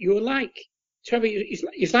like, Trevor,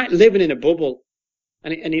 it's like living in a bubble,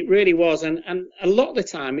 and it really was, and a lot of the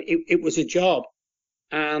time it was a job,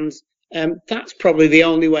 and that's probably the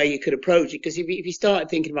only way you could approach it, because if you started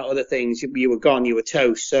thinking about other things, you were gone, you were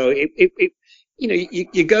toast. So you know,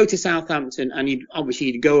 you go to Southampton, and you'd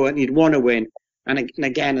go and you'd want to win. And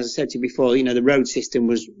again, as I said to you before, you know, the road system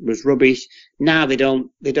was rubbish. Now they don't.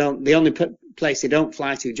 The only place they don't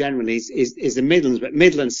fly to generally is the Midlands, but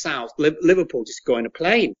Midlands South, Liverpool, just go on a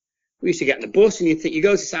plane. We used to get on the bus, and you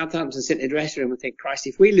go to Southampton, sit in the dressing room, and think, Christ,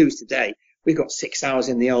 if we lose today, we've got 6 hours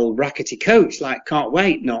in the old rackety coach. Like, can't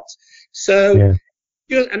wait, not. So,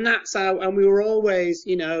 yeah. And that's how. And we were always,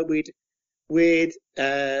 you know, we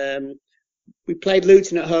played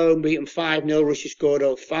Luton at home, beat them 5-0. Rushy scored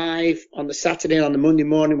all 5. On the Saturday, on the Monday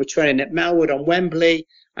morning, we're training at Melwood on Wembley,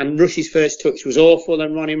 and Rushy's first touch was awful,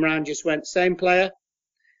 and Ronnie Moran just went, same player.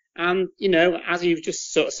 And, you know, as he was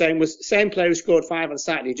just sort of saying, was the same player who scored 5 on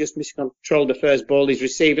Saturday, just miscontrolled the first ball he's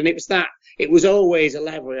received. And it was always a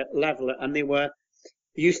leveler. And there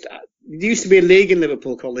used to be a league in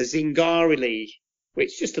Liverpool called the Zingari League,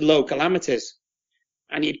 which is just the local amateurs.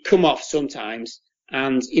 And you'd come off sometimes,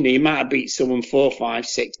 and, you know, you might have beat someone 4-5,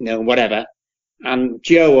 6-0, whatever. And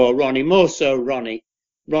Joe or Ronnie, more so Ronnie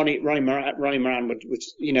Moran would,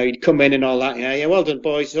 you know, he'd come in and all that. Yeah, well done,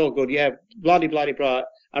 boys. It's all good. Yeah, bloody, blah.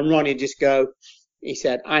 And Ronnie would just go, he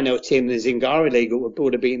said, I know a team in the Zingari League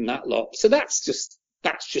would have beaten that lot. So that's just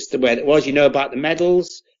the way it was. You know about the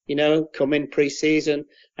medals, you know, come in pre-season.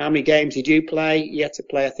 How many games did you play? You had to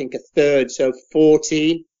play, I think, a third, so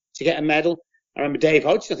 14 to get a medal. I remember Dave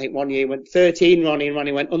Hodgson, I think one year went 13, and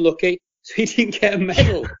Ronnie went unlucky, so he didn't get a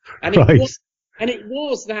medal. And it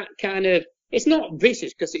was that kind of, it's not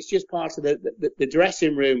vicious because it's just part of the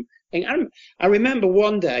dressing room thing. I remember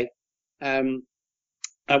one day,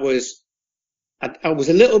 I was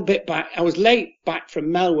a little bit back. I was late back from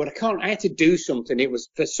Melwood. I had to do something. It was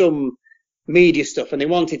for some media stuff, and they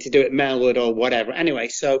wanted to do it Melwood or whatever. Anyway,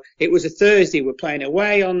 so it was a Thursday. We're playing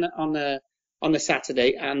away on the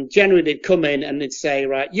Saturday, and generally they'd come in and they'd say,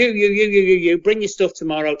 right, you, bring your stuff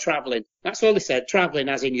tomorrow, travelling. That's all they said, travelling,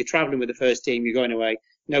 as in you're travelling with the first team, you're going away,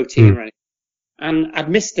 no team or anything. And I'd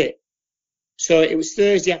missed it. So it was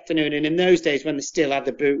Thursday afternoon, and in those days when they still had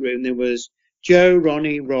the boot room, there was Joe,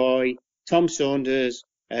 Ronnie, Roy, Tom Saunders,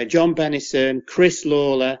 John Bennison, Chris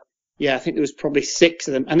Lawler. Yeah, I think there was probably 6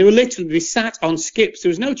 of them. And they sat on skips. There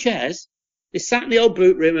was no chairs. They sat in the old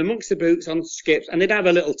boot room amongst the boots on skips, and they'd have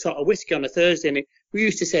a little tot of whiskey on a Thursday. And we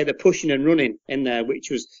used to say they're pushing and running in there, which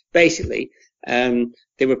was basically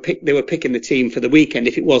they were picking the team for the weekend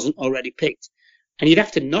if it wasn't already picked. And you'd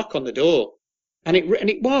have to knock on the door, and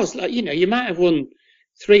it was like, you know, you might have won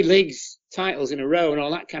 3 leagues titles in a row and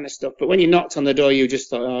all that kind of stuff. But when you knocked on the door, you just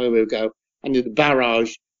thought, oh, here we go. And the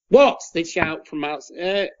barrage. What? They'd shout from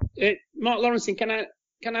outside. Mark Lawrenson, can I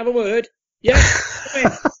have a word?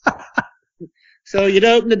 Yes. So you'd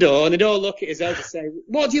open the door and they'd all look at us over to say,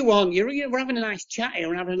 what do you want? We're having a nice chat here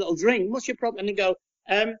and having a little drink. What's your problem? And they'd go,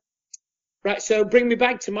 right, so bring me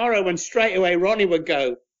back tomorrow. And straight away Ronnie would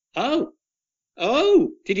go, oh,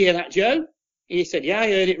 did you hear that, Joe? And he said, yeah, I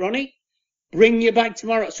heard it, Ronnie. Bring you back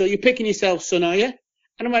tomorrow. So you're picking yourself, son, are you?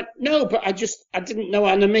 And I went, no, but I didn't know,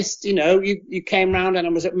 and I missed, you came round and I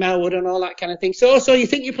was at Melwood and all that kind of thing. So you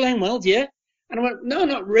think you're playing well, do you? And I went, no,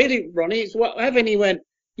 not really, Ronnie, it's whatever. And he went,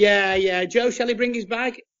 yeah, Joe, shall he bring his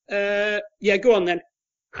bag? Yeah, go on then.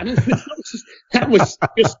 And that was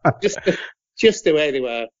just the way they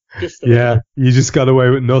were. You just got away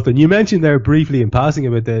with nothing. You mentioned there briefly in passing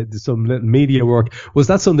about some little media work. Was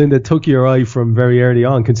that something that took your eye from very early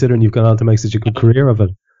on, considering you've gone on to make such a good career of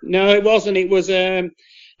it? No, it wasn't. It was,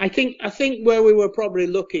 I think where we were probably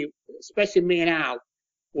lucky, especially me and Al,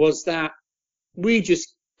 was that we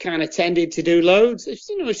just kind of tended to do loads. If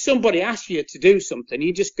somebody asks you to do something,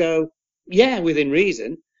 you just go, yeah, within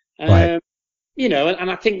reason. Right. And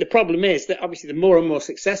I think the problem is that obviously the more and more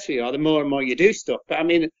successful you are, the more and more you do stuff. But I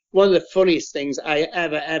mean, one of the funniest things I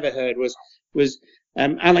ever heard was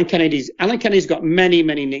Alan Kennedy's got many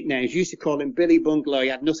nicknames. You used to call him Billy Bungalow. He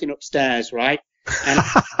had nothing upstairs, right? And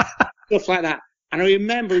stuff like that. And I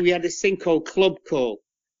remember we had this thing called Club Call,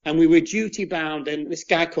 and we were duty bound. And this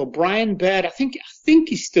guy called Brian Baird, I think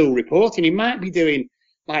he's still reporting. He might be doing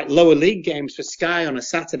like lower league games for Sky on a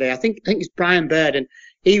Saturday. I think it's Brian Baird, and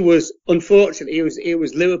he was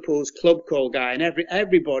Liverpool's Club Call guy, and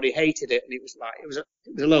everybody hated it, and it was a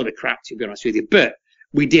load of crap, to be honest with you. But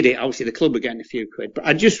we did it. Obviously, the club were getting a few quid. But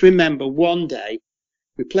I just remember one day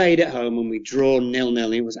we played at home and we drew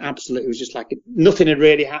 0-0. It was just like nothing had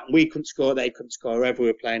really happened. We couldn't score, they couldn't score, whoever we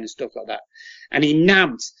were playing and stuff like that. And he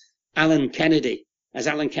nabbed Alan Kennedy as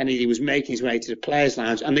Alan Kennedy was making his way to the players'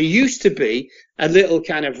 lounge. And there used to be a little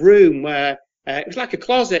kind of room where it was like a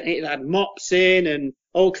closet. It had mops in and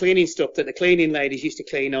all cleaning stuff that the cleaning ladies used to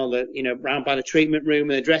clean, all the, round by the treatment room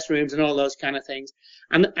and the dressing rooms and all those kind of things.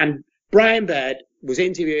 And Brian Baird was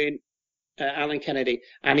interviewing Alan Kennedy,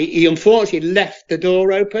 and he unfortunately left the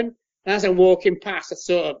door open. And as I'm walking past,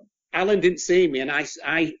 Alan didn't see me, and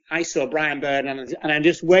I saw Brian Baird, and I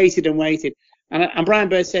just waited and waited. And Brian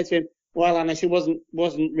Baird said to him, well, Alan, it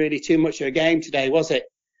wasn't really too much of a game today, was it?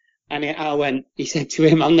 And he said to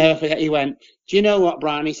him, I'll never forget, he went, do you know what,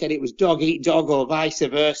 Brian? He said it was dog eat dog or vice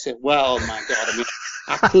versa. Well, my God,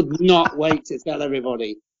 I could not wait to tell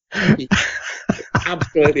everybody.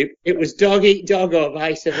 Absolutely. It was dog eat dog or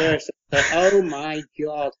vice versa. Oh, my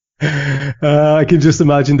God. I can just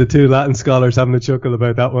imagine the two Latin scholars having a chuckle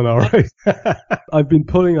about that one, all right. I've been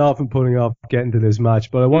putting off getting to this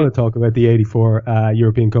match, but I want to talk about the 84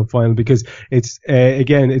 European Cup final, because it's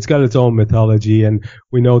got its own mythology, and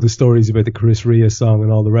we know the stories about the Chris Ria song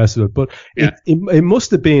and all the rest of it. But it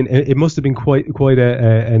must have been quite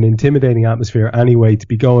an intimidating atmosphere anyway, to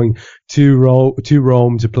be going to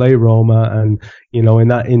Rome to play Roma, and in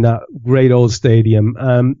that great old stadium.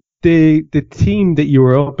 The team that you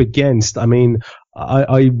were up against, I mean,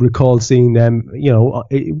 I recall seeing them,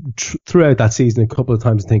 throughout that season a couple of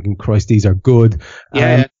times, thinking, Christ, these are good.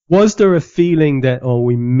 Yeah. Was there a feeling that,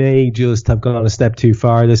 we may just have gone a step too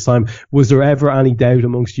far this time? Was there ever any doubt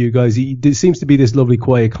amongst you guys? There seems to be this lovely,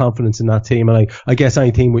 quiet confidence in that team, and I guess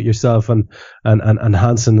any team with yourself and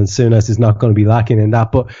Hansen and Souness is not going to be lacking in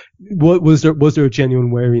that. But was there a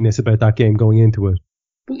genuine wariness about that game going into it?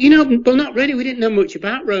 Well, not really. We didn't know much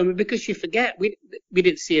about Roma, because you forget we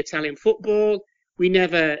didn't see Italian football. We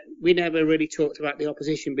never really talked about the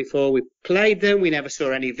opposition before we played them. We never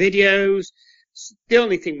saw any videos. The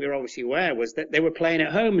only thing we were obviously aware was that they were playing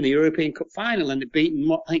at home in the European Cup final, and they'd beaten,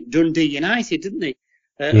 I think, Dundee United, didn't they?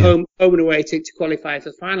 Home and away to qualify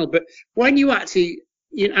for the final. But when you actually,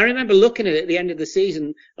 I remember looking at it at the end of the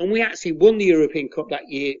season, and we actually won the European Cup that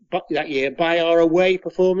year by our away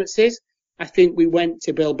performances. I think we went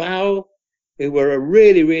to Bilbao, who were a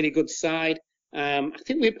really, really good side. I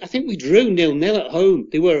think we drew 0-0 at home.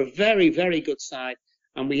 They were a very, very good side,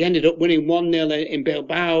 and we ended up winning 1-0 in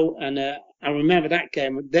Bilbao. And I remember that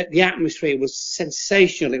game. The atmosphere was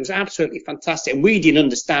sensational. It was absolutely fantastic. And we didn't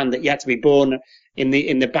understand that you had to be born in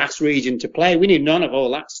the Basque region to play. We knew none of all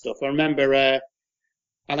that stuff. I remember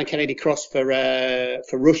Alan Kennedy crossed for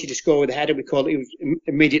Rushy to score with a header. It was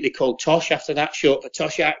immediately called Tosh after that, short for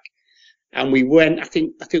Toshak. And we went, I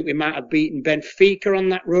think we might have beaten Benfica on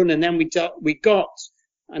that run. And then we got,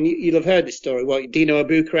 and you'll have heard this story, Dino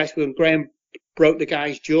Bucharest, when Graham broke the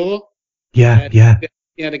guy's jaw. Yeah.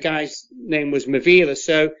 the guy's name was Mavila.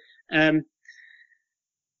 So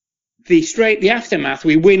the aftermath,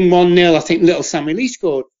 we win 1-0. I think little Sammy Lee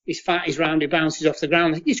scored. His round, he bounces off the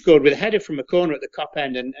ground. I think he scored with a header from a corner at the Cop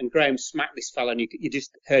end, and Graham smacked this fella, and you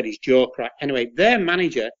just heard his jaw crack. Anyway, their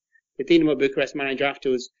manager, the Dinamo Bucharest manager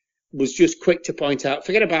afterwards, was just quick to point out,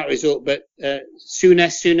 forget about result, but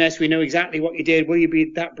Souness, we know exactly what you did. Will you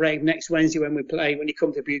be that brave next Wednesday when you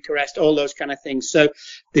come to Bucharest? All those kind of things. So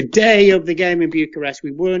the day of the game in Bucharest,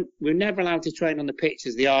 we were never allowed to train on the pitch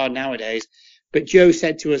as they are nowadays. But Joe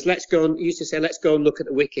said to us, let's go and look at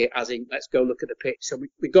the wicket, as in, let's go look at the pitch. So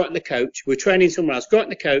we got in the coach. We were training somewhere else, got in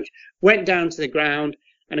the coach, went down to the ground.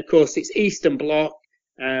 And of course, it's Eastern Bloc.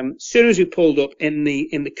 Soon as we pulled up in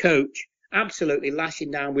the coach, absolutely lashing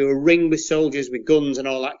down. We were ringed with soldiers with guns and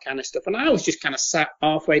all that kind of stuff. And I was just kind of sat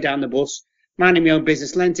halfway down the bus, minding my own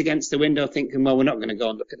business, leant against the window thinking, well, we're not going to go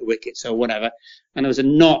and look at the wicket, so whatever. And there was a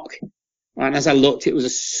knock. And as I looked, it was a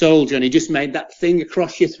soldier, and he just made that thing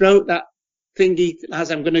across your throat, that thingy, as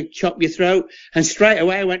I'm going to chop your throat. And straight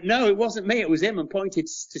away I went, no, it wasn't me, it was him, and pointed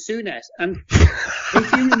to Souness. And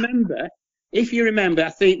if you remember, I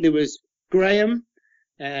think there was Graham,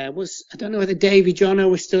 I don't know whether Davy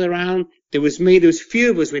Jono was still around. There was me. There was a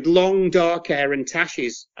few of us with long dark hair and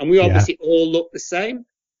tashes, and we obviously all looked the same.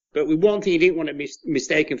 But one thing you didn't want to be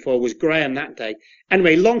mistaken for was Graham that day.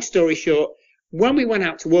 Anyway, long story short, when we went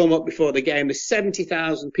out to warm up before the game, there's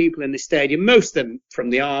 70,000 people in the stadium, most of them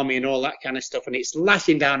from the army and all that kind of stuff, and it's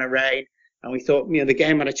lashing down a rain. And we thought, the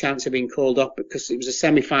game had a chance of being called off because it was a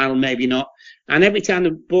semi-final, maybe not. And every time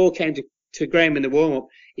the ball came to Graham in the warm-up,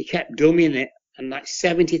 he kept dummying it. And like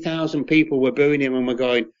 70,000 people were booing him, and we're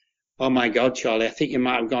going, oh my God, Charlie, I think you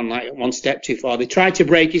might have gone like one step too far. They tried to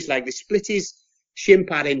break his leg. They split his shin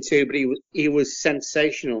pad in two, but he was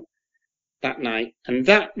sensational that night. And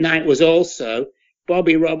that night was also,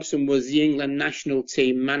 Bobby Robson was the England national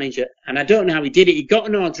team manager. And I don't know how he did it. He got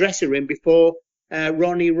in our dressing room before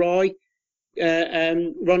Ronnie Roy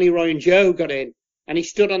and Joe got in. And he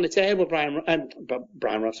stood on the table,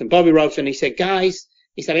 Bobby Robson. He said, guys,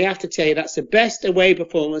 he said, I have to tell you, that's the best away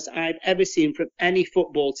performance I've ever seen from any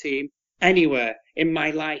football team anywhere in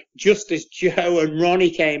my life, just as Joe and Ronnie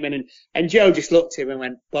came in. And Joe just looked at him and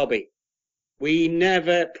went, Bobby, we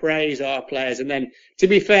never praise our players. And then, to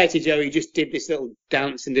be fair to Joe, he just did this little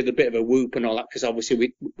dance and did a bit of a whoop and all that, because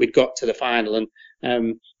obviously we'd got to the final. And,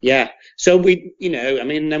 so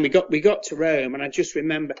then we got to Rome, and I just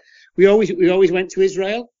remember we always went to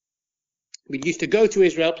Israel. We used to go to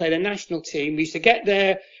Israel, play the national team. We used to get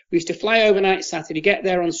there. We used to fly overnight Saturday, get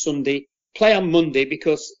there on Sunday, play on Monday,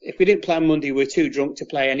 because if we didn't play on Monday, we were too drunk to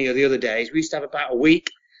play any of the other days. We used to have about a week.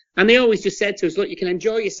 And they always just said to us, look, you can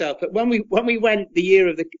enjoy yourself. But when we went the year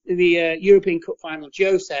of the European Cup final,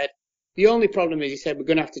 Joe said, the only problem is, he said, we're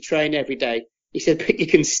going to have to train every day. He said, but you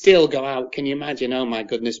can still go out. Can you imagine? Oh, my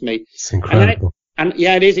goodness me. It's incredible. And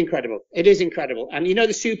it is incredible. It is incredible. And you know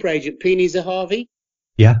the super agent, Pini Zahavi?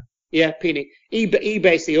 Yeah. Yeah, Pini. He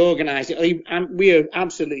basically organised it. We are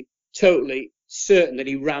absolutely, totally certain that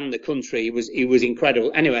he ran the country. He was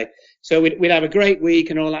incredible. Anyway, so we'd have a great week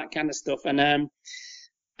and all that kind of stuff. And I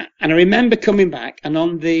remember coming back,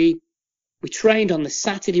 and we trained on the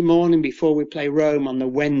Saturday morning before we play Rome on the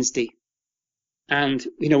Wednesday. And,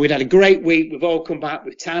 we'd had a great week. We've all come back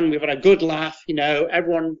with tan. We've had a good laugh.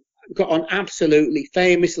 Everyone got on absolutely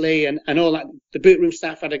famously, and all that. The boot room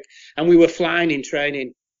staff and we were flying in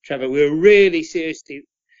training, Trevor. We were really seriously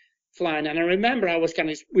flying. And I remember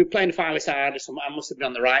we were playing 5-a-side or something. I must have been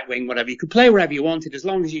on the right wing, whatever. You could play wherever you wanted, as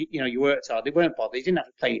long as you worked hard. They weren't bothered. You didn't have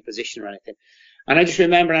to play any position or anything. And I just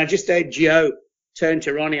remember, I just heard Joe turn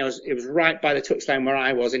to Ronnie. It was right by the touchline where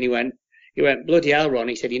I was, and he went, bloody hell,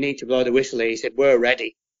 Ronnie. He said, you need to blow the whistle. He said, we're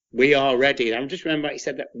ready. We are ready. And I just remember he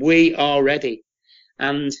said that, we are ready.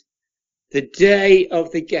 And the day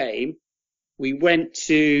of the game, we went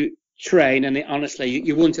to train, and honestly,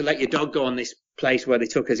 you wouldn't have let your dog go on this place where they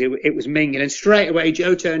took us. It was minging. And straight away,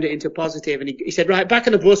 Joe turned it into positive, and he said, right, back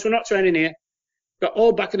on the bus. We're not training here. Got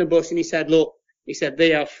all back on the bus, and he said, look,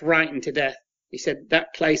 they are frightened to death. He said,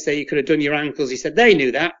 that place there, you could have done your ankles. He said, they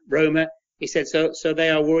knew that, Roma. He said, so they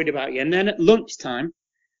are worried about you. And then at lunchtime,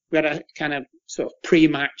 we had a kind of sort of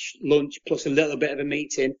pre-match lunch plus a little bit of a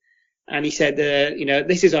meeting. And he said,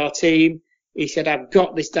 this is our team. He said, I've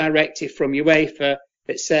got this directive from UEFA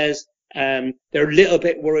that says they're a little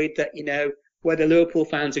bit worried that, where the Liverpool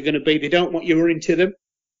fans are going to be, they don't want you running to them.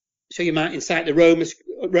 So you might incite the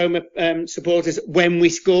Roma supporters when we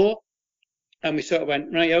score. And we sort of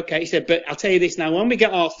went, right, okay. He said, but I'll tell you this now, when we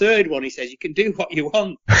get our third one, he says, you can do what you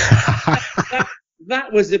want.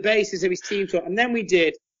 that was the basis of his team talk. And then we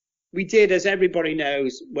did, as everybody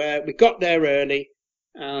knows, where we got there early.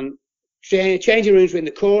 and changing rooms were in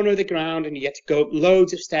the corner of the ground, and you had to go up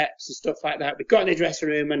loads of steps and stuff like that. We got in the dressing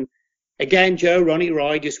room, and again, Joe, Ronnie,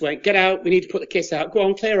 Roy just went, get out, we need to put the kits out, go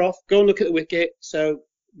on, clear off, go and look at the wicket. So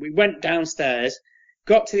we went downstairs,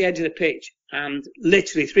 got to the edge of the pitch, and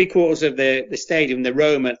literally 3/4 of the stadium, the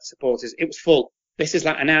Roma supporters, it was full. This is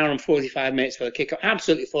like an hour and 45 minutes for the kick-off,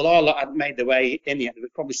 absolutely full. All lot had made their way in the end. They were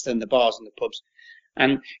probably still in the bars and the pubs.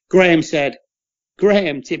 And Graham said,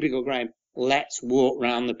 typical Graham, let's walk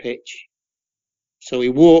round the pitch. So we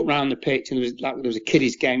walked round the pitch, and there was a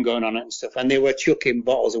kiddies game going on and stuff, and they were chucking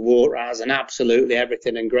bottles of water at us and absolutely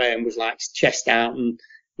everything. And Graham was like chest out, and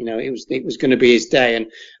it was going to be his day.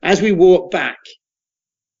 And as we walked back,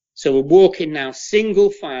 so we're walking now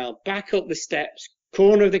single file back up the steps,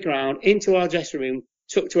 corner of the ground, into our dressing room,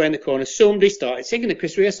 tucked away in the corner. Somebody started singing the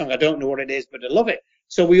Chris Rea song. I don't know what it is, but I love it.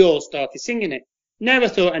 So we all started singing it. Never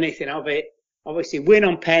thought anything of it. Obviously, win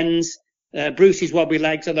on pens. Bruce's wobbly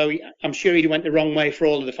legs, although I'm sure he went the wrong way for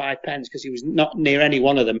all of the 5 pens because he was not near any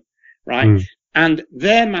one of them, right? Mm. And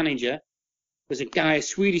their manager was a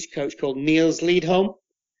Swedish coach called Niels Lidholm.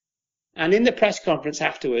 And in the press conference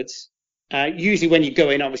afterwards, usually when you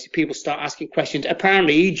go in, obviously people start asking questions.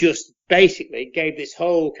 Apparently, he just basically gave this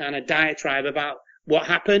whole kind of diatribe about what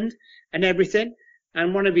happened and everything.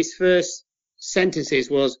 And one of his first sentences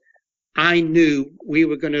was, I knew we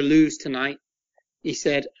were going to lose tonight. He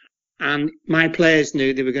said, and my players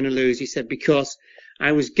knew they were going to lose. He said, because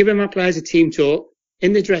I was giving my players a team talk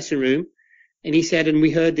in the dressing room. And he said, and we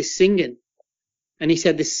heard this singing. And he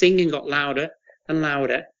said, this singing got louder and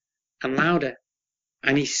louder and louder.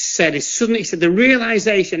 And he said, the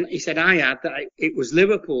realization, he said, I had that it was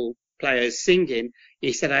Liverpool players singing.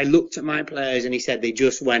 He said, I looked at my players and he said, they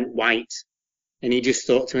just went white. And he just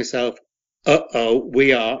thought to himself,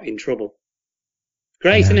 we are in trouble.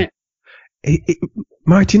 Great, isn't it?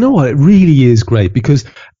 Mark, you know what? It really is great because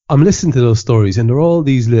I'm listening to those stories and they're all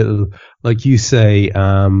these little, like you say,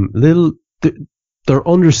 they're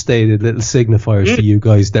understated little signifiers to you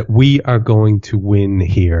guys that we are going to win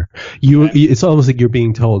here. It's almost like you're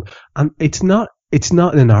being told, and it's not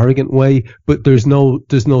in an arrogant way, but there's no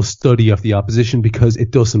study of the opposition because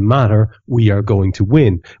it doesn't matter. We are going to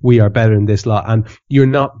win. We are better than this lot. And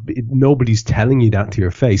nobody's telling you that to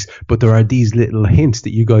your face, but there are these little hints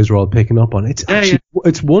that you guys are all picking up on. It's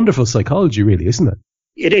it's wonderful psychology, really, isn't it?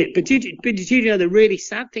 It is. But did you know the really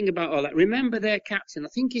sad thing about all that? Remember their captain? I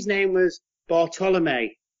think his name was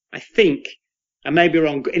Bartolome. I think. I may be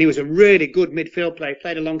wrong. And he was a really good midfield player.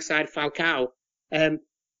 Played alongside Falcao.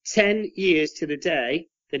 10 years to the day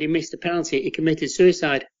that he missed a penalty, he committed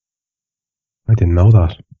suicide. I didn't know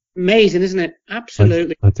that. Amazing, isn't it?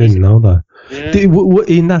 Absolutely. I didn't know that. Yeah.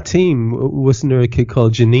 In that team, wasn't there a kid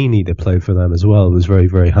called Giannini that played for them as well? It was very,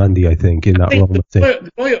 very handy, I think, in that role. The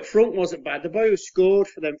boy up front wasn't bad. The boy who scored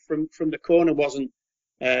for them from the corner wasn't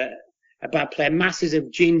a bad player. Masses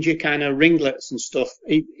of ginger kind of ringlets and stuff.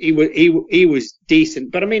 He was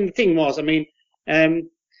decent. But I mean, the thing was,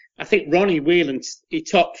 I think Ronnie Whelan, he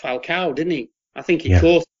topped Falcao, didn't he? I think he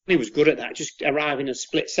caught him. He was good at that, just arriving a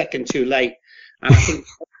split second too late. And I think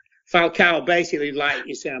Falcao basically, like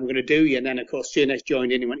you said, I'm going to do you. And then, of course, Souness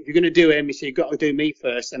joined in. He went, if you're going to do him, he said, you've got to do me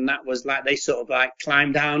first. And that was like, they sort of like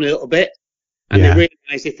climbed down a little bit. And they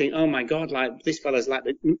realised, they think, oh my God, like this fella's like,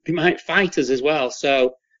 they might fight us as well.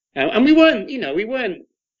 So, and we weren't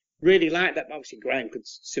really like that. Obviously, Graham could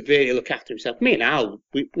severely look after himself. Me and Al,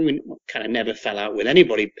 we kind of never fell out with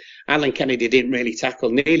anybody. Alan Kennedy didn't really tackle.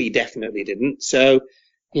 Nearly definitely didn't. So,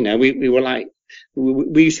 we were like,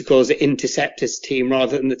 we used to call us the interceptors team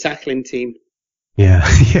rather than the tackling team.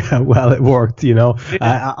 Yeah, well, it worked,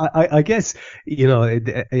 I guess,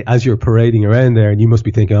 as you're parading around there and you must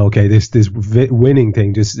be thinking, okay, this winning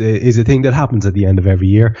thing just is a thing that happens at the end of every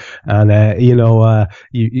year. And,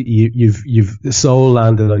 you've so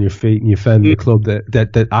landed on your feet and you found a club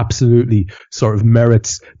that absolutely sort of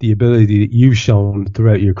merits the ability that you've shown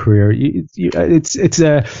throughout your career. It's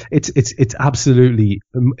absolutely,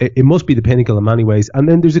 it must be the pinnacle in many ways. And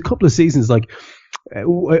then there's a couple of seasons like,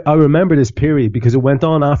 I remember this period because it went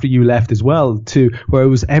on after you left as well, to where it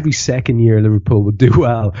was every second year Liverpool would do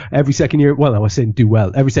well. Every second year, well, I was saying do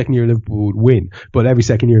well. Every second year Liverpool would win, but every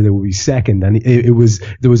second year they would be second. And there was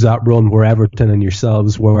that run where Everton and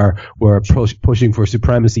yourselves were pushing for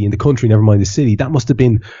supremacy in the country, never mind the city. That must have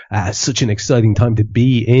been such an exciting time to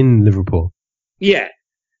be in Liverpool. Yeah,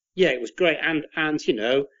 it was great. And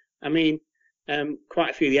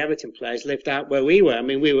quite a few of the Everton players lived out where we were.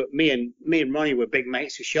 Me and Ronnie were big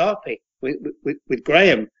mates with Sharpie, with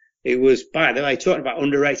Graham. It was, by the way, talking about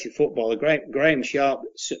underrated football, Graham Sharp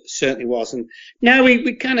certainly was. And now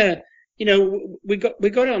we kind of, we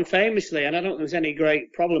got on famously, and I don't think there was any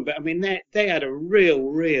great problem. But I mean, they had a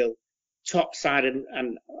real top side, and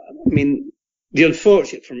I mean, the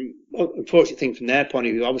unfortunate thing from their point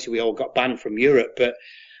of view, obviously we all got banned from Europe. But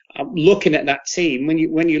looking at that team,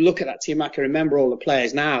 when you look at that team, I can remember all the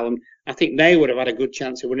players now, and I think they would have had a good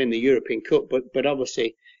chance of winning the European Cup. But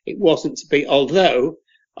obviously it wasn't to be. Although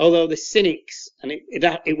the cynics, and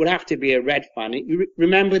it would have to be a Red fan. You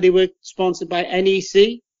remember they were sponsored by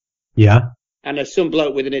NEC. Yeah. And some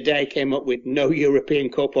bloke within a day came up with no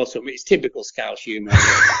European Cup or something. It's typical Scouse humour.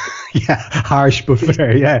 Yeah, harsh but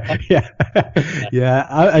fair. Yeah.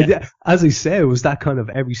 As I say, it was that kind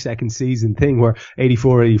of every second season thing where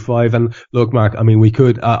 84, 85. And look, Mark, I mean, we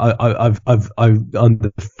could. I've on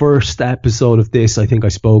the first episode of this, I think I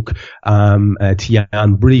spoke to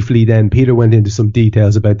Jan briefly. Then Peter went into some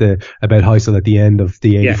details about Heysel at the end of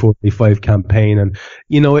the 84, 85 campaign, and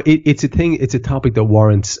it's a thing. It's a topic that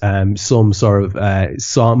warrants some sort of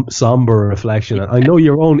somber reflection. And I know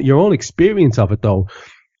your own experience of it though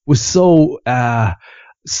was so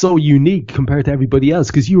unique compared to everybody else,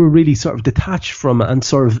 because you were really sort of detached from it and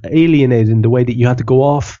sort of alienated in the way that you had to go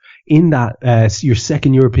off in that your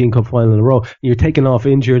second European Cup final in a row. And you're taken off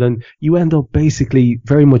injured, and you end up basically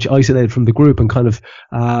very much isolated from the group, and kind of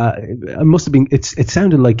it must have been. It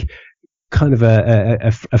sounded like kind of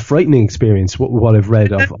a frightening experience. What I've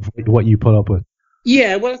read of what you put up with.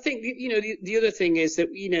 Yeah, well, I think, the other thing is that,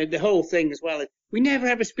 the whole thing as well, we never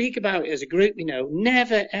ever speak about it as a group,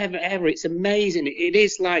 never, ever, ever. It's amazing. It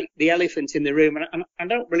is like the elephant in the room. And I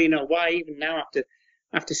don't really know why, even now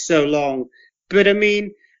after so long. But I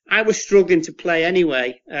mean, I was struggling to play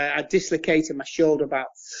anyway. I dislocated my shoulder about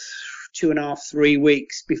 2.5, 3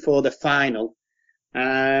 weeks before the final.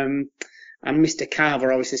 And Mr.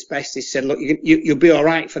 Carver, obviously, especially said, look, you'll be all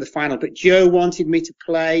right for the final. But Joe wanted me to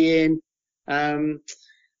play in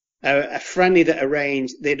a friendly they'd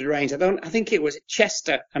arranged. I think it was at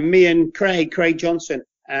Chester, and me and Craig Johnson,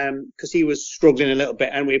 because he was struggling a little bit,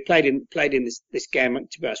 and we played in this game.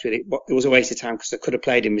 To be honest with you, it was a waste of time because I could have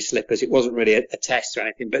played in my slippers. It wasn't really a test or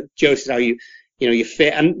anything. But Joe said, you're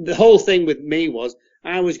fit, and the whole thing with me was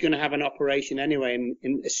I was going to have an operation anyway,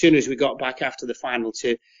 and as soon as we got back after the final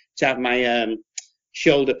to have my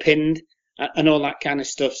shoulder pinned and all that kind of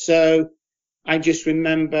stuff. So I just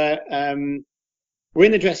remember we're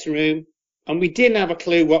in the dressing room, and we didn't have a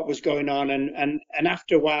clue what was going on. And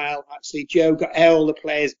after a while, actually, Joe got all the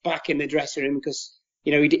players back in the dressing room because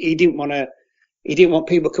he didn't want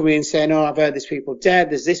people coming in saying, "Oh, I've heard there's people dead.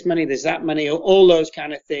 There's this many. There's that many." All those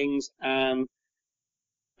kind of things. And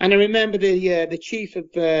I remember the chief of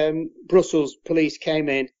Brussels police came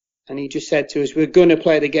in, and he just said to us, "We're going to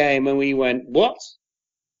play the game." And we went, "What?"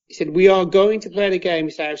 He said, "We are going to play the game."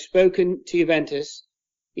 He said, "I've spoken to Juventus."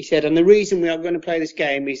 He said, "And the reason we are going to play this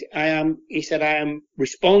game is I am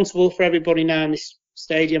responsible for everybody now in this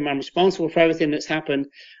stadium. I'm responsible for everything that's happened.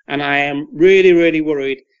 And I am really, really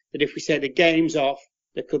worried that if we say the game's off,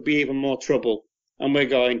 there could be even more trouble." And we're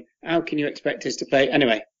going, "How can you expect us to play?"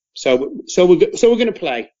 Anyway, so we're going to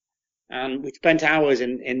play. And we spent hours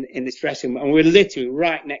in this dressing room, and we're literally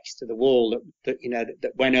right next to the wall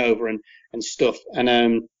that went over and stuff.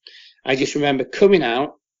 And I just remember coming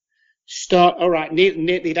out, all right,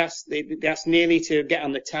 they'd asked Nearly to get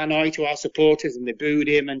on the tannoy to our supporters, and they booed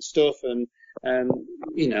him and stuff. And I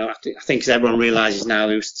think as everyone realises now,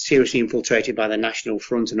 he was seriously infiltrated by the National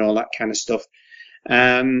Front and all that kind of stuff.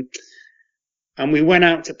 And we went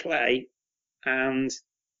out to play, and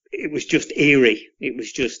it was just eerie. It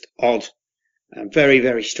was just odd, very,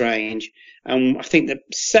 very strange. And I think the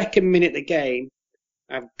second minute of the game,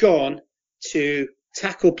 I've gone to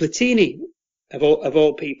tackle Platini, of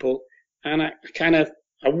all people, and I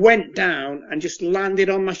went down and just landed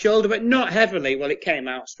on my shoulder, but not heavily. Well, it came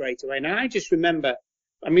out straight away. And I just remember,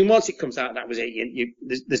 I mean, once it comes out, that was it.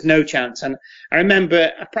 There's no chance. And I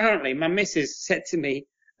remember, apparently, my missus said to me,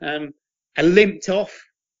 I limped off,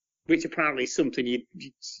 which apparently is something you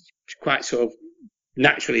quite sort of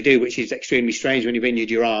naturally do, which is extremely strange when you've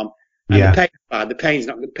injured your arm. And yeah.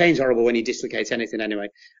 The pain's horrible when you dislocate anything anyway.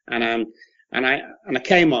 And I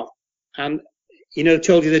came off, and I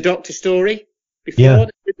told you the doctor story before, yeah.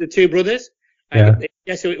 the two brothers. Yeah.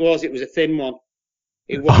 Guess who it was? It was a thin one.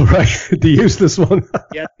 It was. Oh, right. The useless one.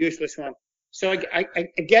 Yeah, the useless one. So I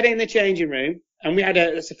get in the changing room, and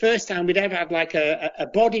it's the first time we'd ever had like a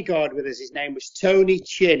bodyguard with us. His name was Tony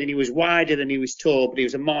Chin, and he was wider than he was tall, but he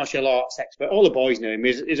was a martial arts expert. All the boys knew him.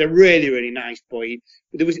 He was a really, really nice boy.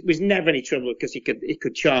 There was never any trouble because he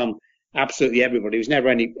could charm absolutely everybody. There was never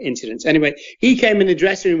any incidents. Anyway, he came in the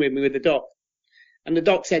dressing room with me with the doc, and the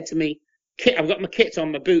doc said to me, kit. I've got my kit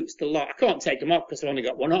on, my boots, the lot. I can't take them off because I've only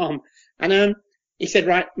got one arm. And he said,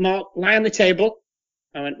 right, Mark, lie on the table.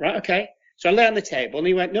 I went, right, okay. So I lay on the table, and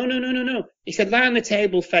he went, no. He said, lie on the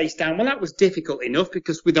table face down. Well, that was difficult enough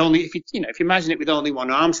because if you imagine it with only one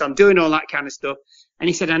arm, so I'm doing all that kind of stuff. And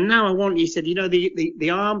he said, and now I want you, he said, the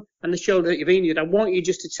arm and the shoulder that you've injured, I want you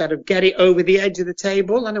just to sort of get it over the edge of the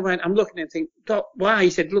table. And I went, I'm looking at him and think, Doc, why? He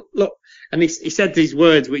said, look. And he said these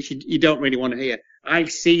words, which you don't really want to hear.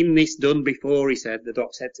 I've seen this done before, he said, the doc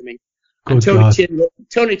said to me. And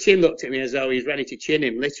Tony Chin looked at me as though he was ready to chin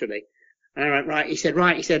him, literally. And I went, right. He said,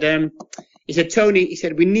 Tony, he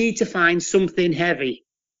said, we need to find something heavy.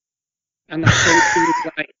 And that's when he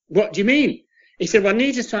was like, what do you mean? He said, well, I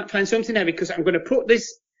need to find something heavy because I'm going to put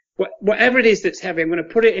this, whatever it is that's heavy, I'm going to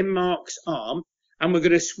put it in Mark's arm and we're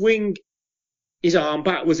going to swing his arm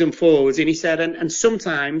backwards and forwards. And he said, and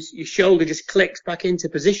sometimes your shoulder just clicks back into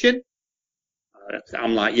position.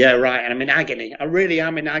 I'm like, yeah, right. And I'm in agony. I really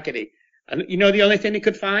am in agony. And the only thing he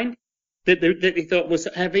could find that he thought was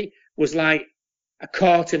heavy was like a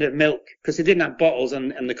carton of milk, because they didn't have bottles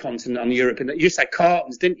on the continent, on Europe, and you just had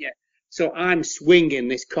cartons, didn't you? So I'm swinging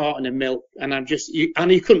this carton of milk, and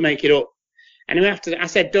you couldn't make it up. And after that, I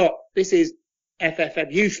said, Doc, this is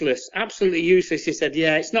FFF, useless, absolutely useless. He said,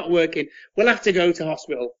 yeah, it's not working. We'll have to go to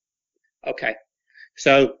hospital. Okay.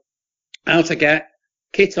 So out I get,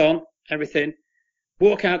 kit on, everything,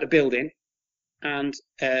 walk out the building. And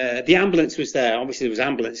the ambulance was there. Obviously, there was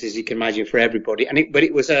ambulances, you can imagine, for everybody. But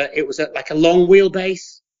it was like a long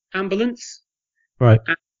wheelbase ambulance. Right.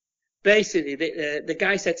 And basically, the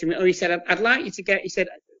guy said to me, he said, I'd like you to get. He said,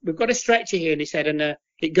 we've got a stretcher here, and he said, and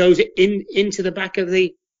it goes into the back of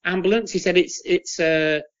the ambulance. He said, it's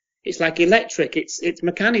like electric, it's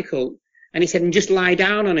mechanical. And he said, and just lie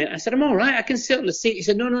down on it. I said, I'm all right, I can sit on the seat. He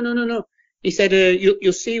said, no. He said,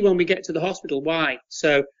 you'll see when we get to the hospital why.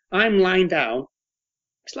 So I'm lying down.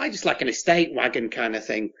 It's just like an estate wagon kind of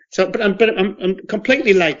thing. So, but I'm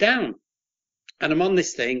completely laid down, and I'm on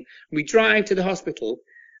this thing. We drive to the hospital,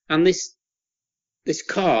 and this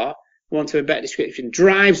car, want a better description,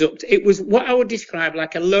 drives up. It was what I would describe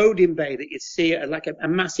like a loading bay that you'd see at like a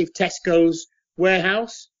massive Tesco's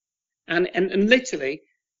warehouse, and literally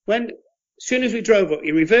as soon as we drove up,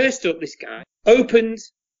 he reversed up. This guy opened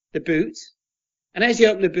the boot, and as he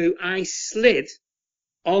opened the boot, I slid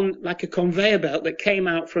on like a conveyor belt that came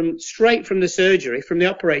out straight from the surgery, from the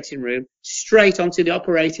operating room, straight onto the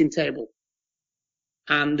operating table.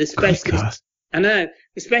 And the specialist, the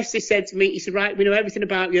specialist said to me, he said, right, we know everything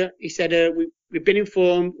about you. He said, we've been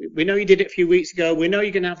informed. We know you did it a few weeks ago. We know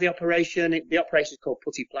you're going to have the operation. The operation is called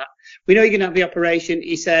putty plat. We know you're going to have the operation.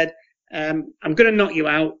 He said, I'm going to knock you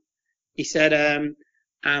out. He said,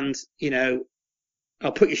 and,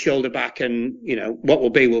 I'll put your shoulder back, and, what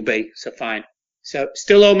will be. So fine. So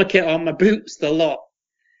still all my kit on, my boots, the lot.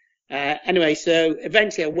 Anyway, so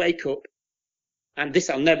eventually I wake up, and this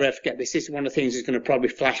I'll never forget. This is one of the things that's going to probably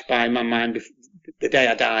flash by my mind the day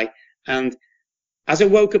I die. And as I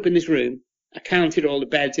woke up in this room, I counted all the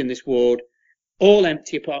beds in this ward, all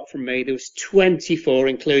empty apart from me. There was 24,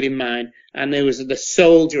 including mine, and there was the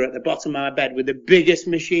soldier at the bottom of my bed with the biggest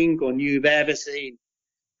machine gun you've ever seen.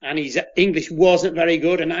 And his English wasn't very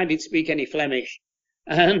good, and I didn't speak any Flemish.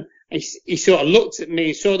 And he sort of looked at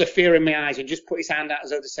me, saw the fear in my eyes, and just put his hand out as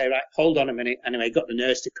though to say, right, hold on a minute. Anyway, got the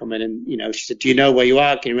nurse to come in, and, she said, do you know where you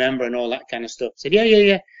are? Can you remember? And all that kind of stuff. I said,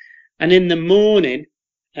 yeah. And in the morning,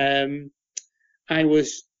 I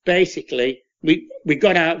was basically, we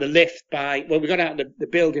got out the lift we got out the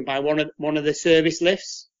building by one of the service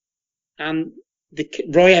lifts. And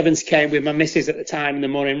Roy Evans came with my missus at the time in the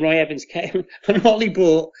morning. Roy Evans came, and all he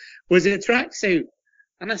bought was a tracksuit.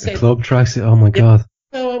 And I said, club tracksuit. Oh my God.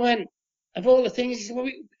 So I went, of all the things, he said, well,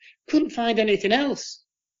 we couldn't find anything else.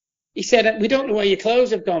 He said, we don't know where your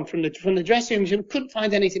clothes have gone from the dressing room. We couldn't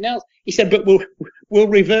find anything else. He said, but we'll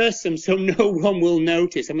reverse them so no one will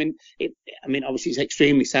notice. I mean, obviously it's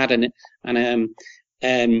extremely sad,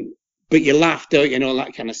 but you laugh, don't you, and all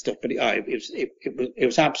that kind of stuff. But it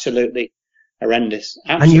was absolutely horrendous.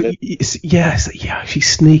 Absolutely. And she's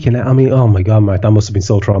sneaking out. I mean, oh my God, Mark, that must have been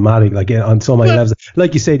so traumatic. Like on so many levels.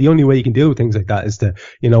 Like you say, the only way you can deal with things like that is to,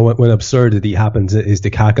 when absurdity happens, is to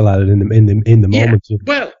cackle at it in the moment.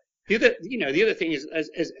 Well, the other thing is,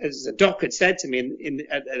 as the doc had said to me,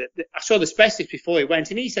 I saw the specialist before he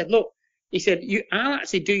went, and he said, look, I'll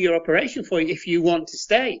actually do your operation for you if you want to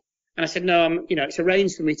stay. And I said, no, it's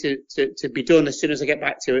arranged for me to be done as soon as I get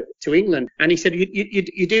back to England. And he said,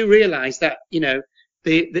 you do realise that,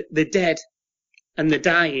 the dead and the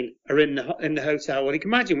dying are in the hotel. Well, you can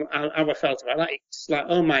imagine how I felt about that. It's like,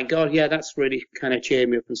 oh my God, yeah, that's really kind of cheered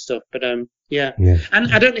me up and stuff. But yeah.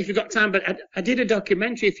 And I don't know if you've got time, but I did a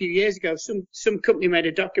documentary a few years ago. Some company made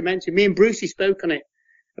a documentary. Me and Brucey spoke on it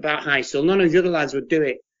about Heysel. None of the other lads would do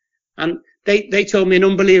it. And they told me an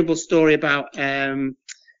unbelievable story about a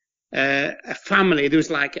family. There was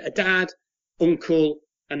like a dad, uncle,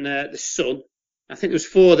 and the son. I think there was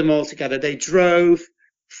 4 of them all together. They drove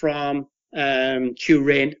from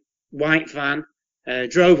Turin, white van,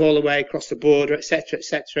 drove all the way across the border,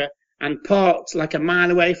 etc., and parked like a mile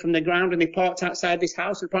away from the ground. And they parked outside this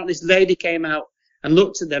house. And apparently this lady came out and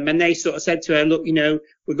looked at them, and they sort of said to her, look,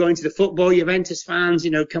 we're going to the football, Juventus fans,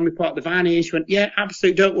 can we park the van here? She went, yeah,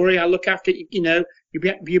 absolutely, don't worry, I'll look after it,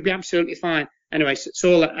 you'll be absolutely fine. Anyway,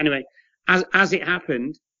 anyway, as it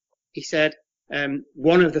happened, he said,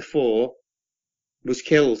 one of the 4 was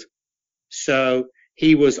killed. So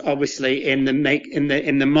he was obviously in the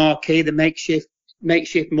marquee, the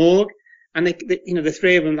makeshift morgue, and the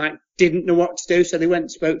 3 of them didn't know what to do, so they went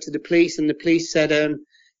and spoke to the police, and the police said,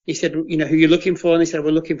 he said, who you're looking for? And they said, we're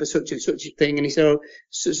looking for such and such a thing. And he said,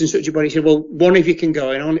 such and such a body. He said, well, one of you can go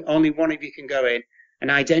in, only one of you can go in and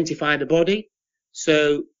identify the body.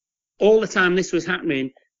 So all the time this was happening,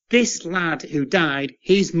 this lad who died,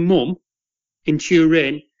 his mum in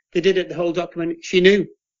Turin, they did it, the whole document. She knew.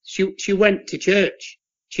 She went to church.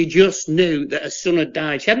 She just knew that her son had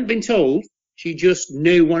died. She hadn't been told. She just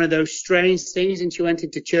knew one of those strange things, and she went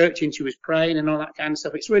into church and she was praying and all that kind of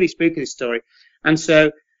stuff. It's really spooky, this story. And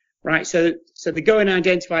so they go and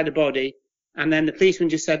identify the body, and then the policeman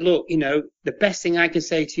just said, look, the best thing I can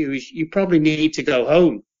say to you is you probably need to go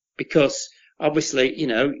home, because obviously,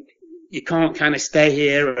 you can't kind of stay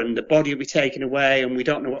here and the body will be taken away and we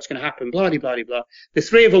don't know what's going to happen, blah, blah, blah, blah. The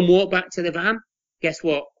 3 of them walked back to the van. Guess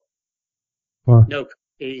what? No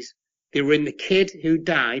keys. They were in the kid who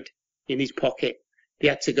died in his pocket. They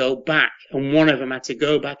had to go back, and one of them had to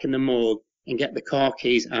go back in the morgue and get the car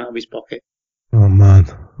keys out of his pocket. Oh man.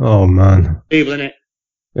 Evil, innit?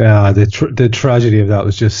 Yeah, the tragedy of that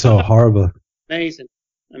was just so horrible. Amazing.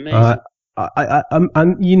 And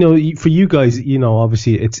for you guys,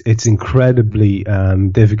 obviously it's incredibly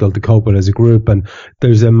difficult to cope with as a group, and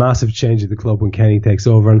there's a massive change at the club when Kenny takes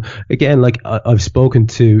over. And again, I've spoken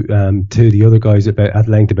to the other guys at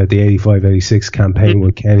length about the 85-86 campaign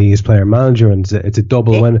with Kenny as player manager, and it's a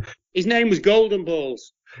double win. His name was Golden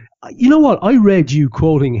Balls. You know what? I read you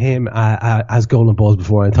quoting him as Golden Balls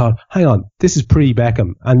before, and I thought, hang on, this is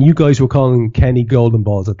pre-Beckham, and you guys were calling Kenny Golden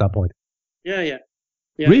Balls at that point. Yeah.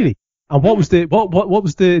 Really? And what was the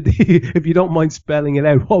if you don't mind spelling it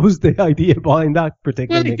out, what was the idea behind that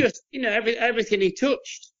particular? Well, just everything he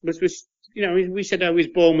touched was we said he was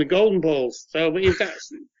born with golden balls, so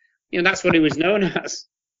that's what he was known as.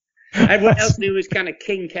 Everyone else knew he was kind of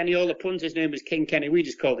King Kenny. All the punters knew him as King Kenny. We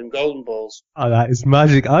just called him Golden Balls. Oh, that is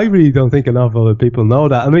magic. I really don't think enough other people know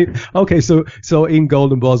that. I mean, okay, so in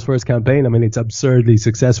Golden Balls' first campaign, I mean, it's absurdly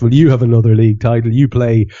successful. You have another league title. You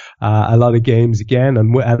play a lot of games again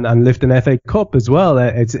and lift an FA Cup as well.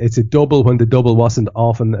 It's a double when the double wasn't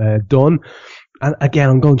often done. And again,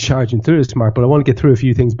 I'm going charging through this, Mark, but I want to get through a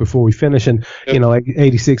few things before we finish. And,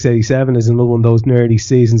 86, 87 is another one of those nerdy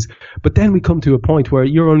seasons. But then we come to a point where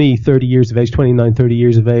you're only 30 years of age, 29, 30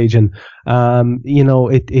 years of age. And,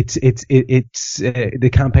 it's the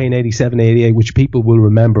campaign 87, 88, which people will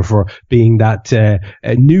remember for being that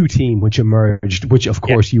a new team which emerged, which of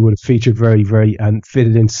course you would have featured very, very and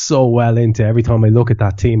fitted in so well into. Every time I look at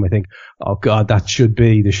that team, I think, oh God, there should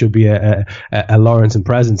be a Lawrenson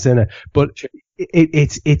presence in it. But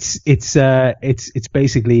it's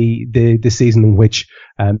basically the season in which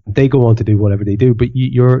they go on to do whatever they do, but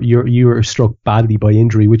you're struck badly by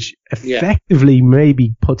injury, which effectively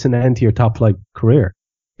maybe puts an end to your top flight career.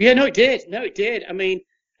 Yeah, no, it did. I mean,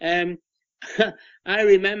 I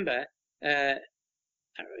remember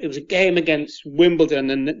it was a game against Wimbledon,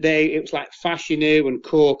 and it was like Fashanu and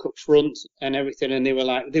Cork up front and everything, and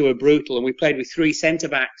they were brutal. And we played with 3 centre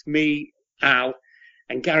backs, me, Al,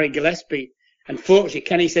 and Gary Gillespie. Unfortunately,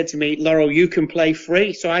 Kenny said to me, Laurel, you can play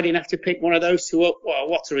free. So I didn't have to pick one of those 2 up. Well,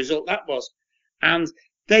 what a result that was. And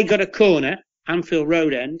they got a corner, Anfield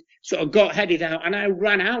Road end, sort of got headed out, and I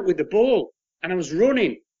ran out with the ball, and I was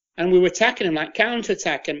running, and we were attacking them like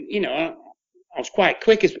counter-attack. And, I was quite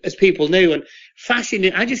quick, as people knew. And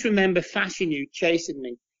I just remember Fashanu chasing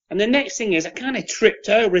me. And the next thing is I kind of tripped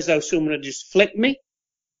over as though someone had just flicked me.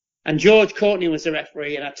 And George Courtney was the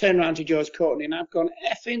referee, and I turned around to George Courtney, and I've gone,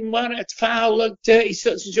 effing what a foul, look, dirty,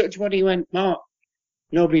 such and such. What he went, Mark,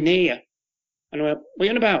 nobody near you. And I went, what are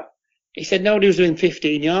you on about? He said, nobody was within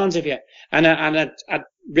 15 yards of you. And I'd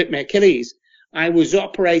ripped my Achilles. I was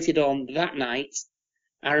operated on that night.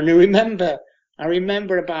 And I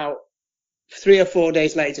remember about 3 or 4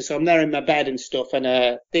 days later, so I'm there in my bed and stuff, and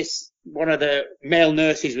one of the male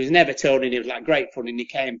nurses was never told, and it was like great fun, and he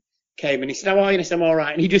came and he said, "How are you?" And I said, "I'm all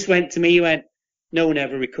right." And he just went to me, he went, "No one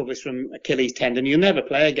ever recovers from Achilles tendon. You'll never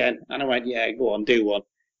play again." And I went, "Yeah, go on, do one,"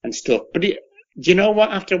 and stuff. But do you know what?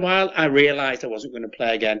 After a while, I realised I wasn't going to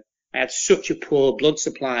play again. I had such a poor blood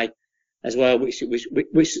supply as well, which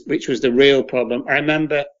was the real problem. I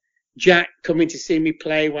remember Jack coming to see me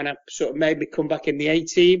play when I sort of made me come back in the A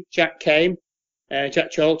team. Jack came, Jack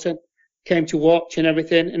Charlton came to watch and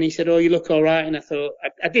everything, and he said, "Oh, you look all right." And I thought,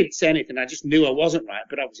 I didn't say anything. I just knew I wasn't right,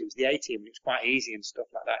 but obviously it was the A team, and it was quite easy and stuff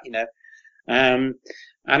like that, And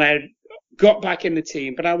I got back in the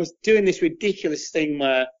team, but I was doing this ridiculous thing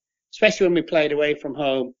where, especially when we played away from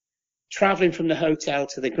home, travelling from the hotel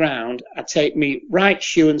to the ground, I'd take me right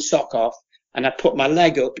shoe and sock off, and I put my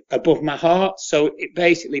leg up above my heart, so it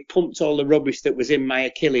basically pumped all the rubbish that was in my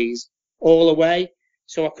Achilles all away,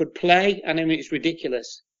 so I could play. And I mean, it's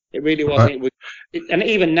ridiculous. It really wasn't. And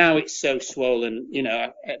even now, it's so swollen.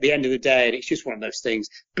 At the end of the day, it's just one of those things.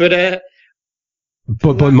 But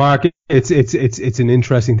Mark, it's an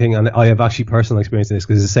interesting thing, and I have actually personal experience in this,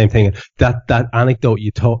 because it's the same thing. That anecdote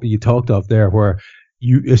you talked of there, where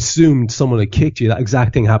you assumed someone had kicked you. That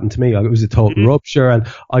exact thing happened to me. It was a total rupture, and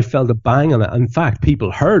I felt a bang on it. In fact,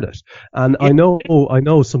 people heard it. And I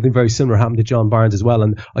know something very similar happened to John Barnes as well.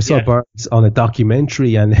 And I saw Barnes on a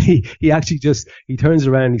documentary, and he actually he turns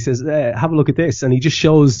around and he says, "Have a look at this." And he just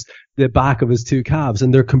shows the back of his two calves,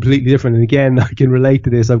 and they're completely different. And again, I can relate to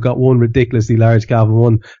this. I've got one ridiculously large calf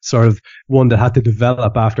and one that had to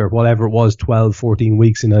develop after whatever it was, 12, 14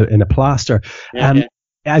 weeks in a plaster.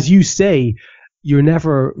 As you say, you're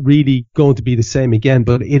never really going to be the same again,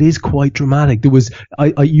 but it is quite dramatic.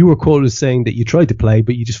 You were quoted as saying that you tried to play,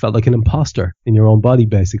 but you just felt like an imposter in your own body,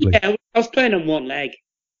 basically. Yeah, I was playing on one leg.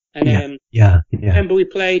 And remember we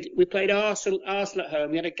played Arsenal at home.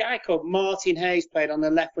 We had a guy called Martin Hayes played on the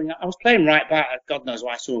left wing. I was playing right back. God knows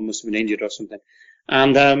why, someone must have been injured or something.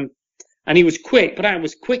 And he was quick, but I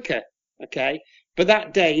was quicker. Okay. But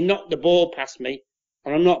that day he knocked the ball past me,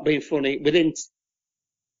 and I'm not being funny, within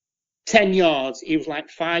 10 yards, he was like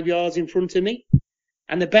 5 yards in front of me,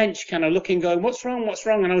 and the bench kind of looking, going, what's wrong?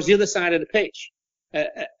 And I was the other side of the pitch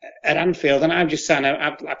at Anfield, and I'm just saying,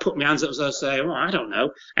 I put my hands up as I say, I don't know.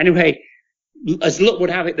 Anyway, as luck would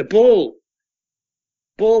have it, the ball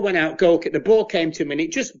went out, goal kick, the ball came to me, and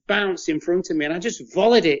it just bounced in front of me, and I just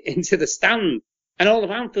volleyed it into the stand, and all of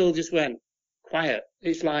Anfield just went quiet.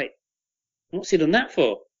 It's like, what's he done that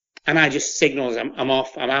for? And I just signalled, I'm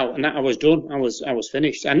off, I'm out, and I was done. I was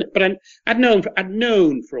finished. But I'd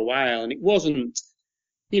known for a while, and it wasn't,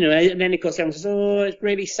 And then of course everyone says, "Oh, it's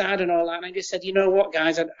really sad and all that." And I just said, "You know what,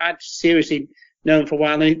 guys? I'd seriously known for a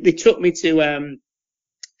while." And they took me to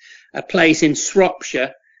a place in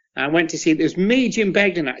Shropshire. I went to see. It was me, Jim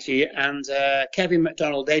Begden actually, and Kevin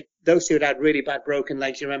McDonald. Those two had really bad broken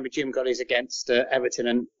legs. You remember Jim got his against Everton,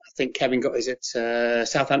 and I think Kevin got his at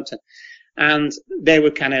Southampton. And they were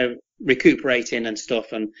kind of recuperating and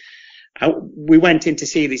stuff. And we went in to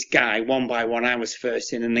see this guy one by one. I was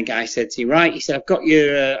first in, and the guy said to me, "Right," he said, I've got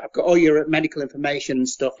all your medical information and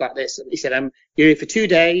stuff like this." He said, "You're here for 2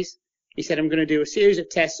 days." He said, "I'm going to do a series of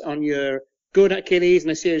tests on your good Achilles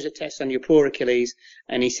and a series of tests on your poor Achilles."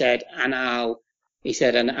 And he said, and I'll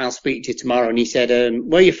speak to you tomorrow. And he said,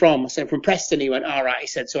 "Where are you from?" I said, "From Preston." He went, "All right." He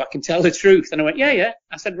said, "So I can tell the truth?" And I went, yeah.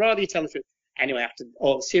 I said, "Rather you tell the truth." Anyway, after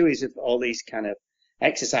a series of all these kind of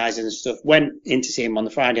exercises and stuff, went in to see him on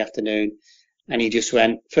the Friday afternoon, and he just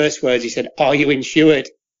went, first words, he said, "Are you insured?"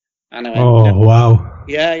 And I went, "Oh, wow."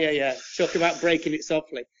 Yeah. Talk about breaking it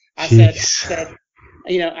softly. I said,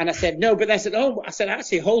 and I said, "No," but I said,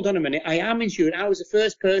 "Actually, hold on a minute. I am insured. I was the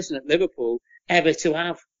first person at Liverpool ever to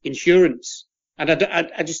have insurance." And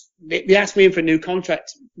they asked me in for a new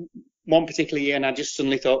contract one particular year, and I just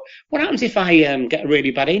suddenly thought, what happens if I get a really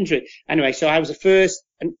bad injury? Anyway, so I was the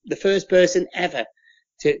first person ever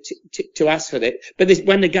to ask for it. But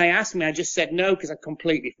when the guy asked me, I just said no, because I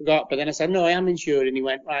completely forgot. But then I said, "No, I am insured." And he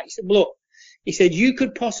went, "Right." He said, "Look," he said, "you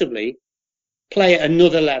could possibly play at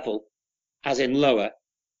another level, as in lower."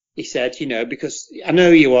 He said, "Because I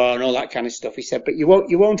know you are and all that kind of stuff." He said, "But you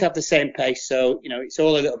won't have the same pace. So, it's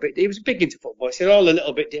all a little bit," he was big into football. He said, "All a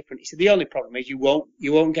little bit different." He said, "The only problem is you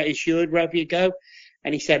won't get insured wherever you go."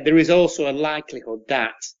 And he said, "There is also a likelihood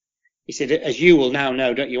that," he said, "as you will now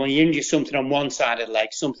know, don't you, when you injure something on one side of the leg,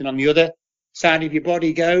 something on the other side of your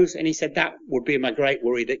body goes." And he said, "That would be my great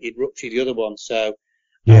worry, that you'd rupture the other one." So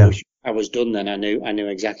I was done then. I knew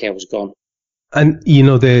exactly I was gone. And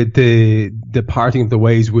the parting of the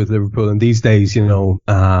ways with Liverpool, and these days,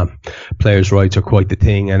 players' rights are quite the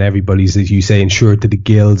thing, and everybody's, as you say, insured to the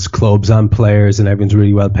guilds, clubs, and players, and everyone's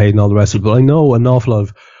really well paid and all the rest of it. But I know an awful lot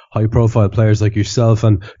of high-profile players like yourself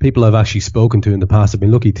and people I've actually spoken to in the past. I've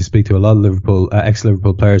been lucky to speak to a lot of Liverpool,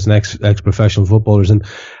 ex-Liverpool players and ex-professional footballers, and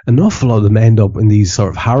an awful lot of them end up in these sort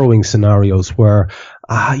of harrowing scenarios where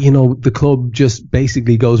the club just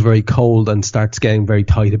basically goes very cold and starts getting very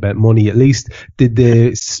tight about money. At least, did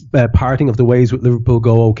the parting of the ways with Liverpool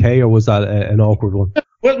go okay, or was that an awkward one?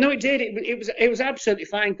 Well, no, it did. It was absolutely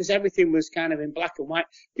fine because everything was kind of in black and white.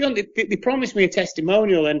 They promised me a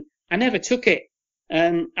testimonial, and I never took it.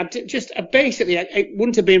 It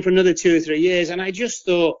wouldn't have been for another 2 or 3 years, and I just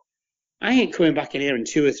thought, I ain't coming back in here in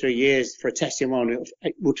 2 or 3 years for a testimonial.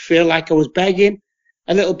 It would feel like I was begging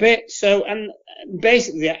a little bit. So, and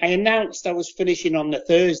basically, I announced I was finishing on the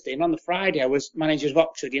Thursday, and on the Friday, I was manager of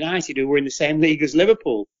Oxford United, who were in the same league as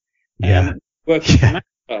Liverpool. Working for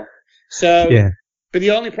Maxwell. So, but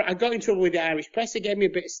I got in trouble with the Irish press. They gave me a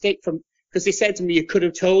bit of stick because they said to me, "You could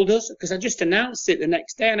have told us," because I just announced it the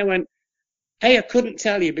next day, and I went, "Hey, I couldn't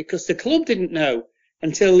tell you because the club didn't know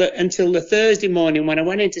until the Thursday morning when I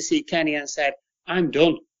went in to see Kenny and said, I'm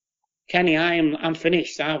done. Kenny, I'm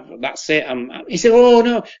finished. That's it." He said, "Oh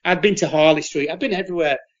no, I've been to Harley Street. I've been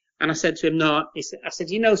everywhere." And I said to him, "No." I said,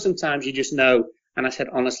 sometimes you just know." And I said,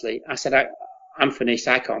 honestly, I'm finished.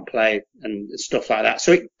 I can't play and stuff like that.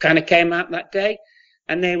 So it kind of came out that day.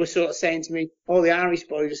 And they were sort of saying to me, all the Irish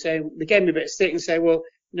boys were saying, they gave me a bit of stick and say, "Well,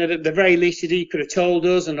 at the very least you could have told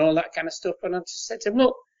us," and all that kind of stuff. And I just said to him,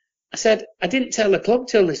 "Look," I said, "I didn't tell the club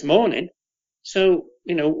till this morning. So,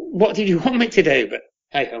 what did you want me to do?" But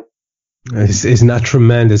hey ho. Isn't that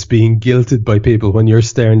tremendous, being guilted by people when you're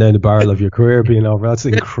staring down the barrel of your career being over? That's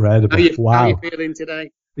incredible. Wow. How are you feeling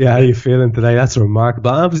today? Yeah, how are you feeling today? That's remarkable.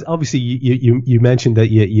 Obviously, you mentioned that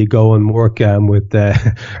you go and work with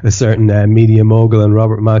a certain media mogul and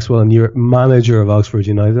Robert Maxwell, and you're manager of Oxford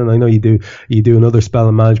United. And I know you do another spell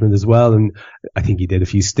in management as well. And I think you did a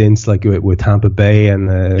few stints like with Tampa Bay and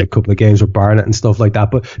a couple of games with Barnet and stuff like that.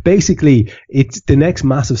 But basically, it's the next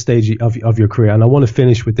massive stage of your career. And I want to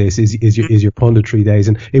finish with this is your punditry days.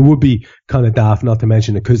 And it would be kind of daft not to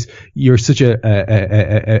mention it because you're such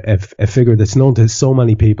a figure that's known to so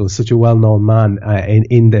many people, such a well-known man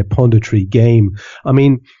in the punditry game. I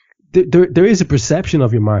mean, there is a perception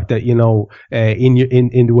of you, Mark, that in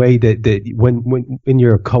the way that when in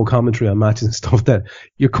your co-commentary on matches and stuff, that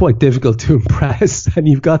you're quite difficult to impress, and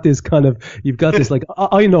you've got this like,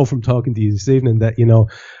 I know from talking to you this evening that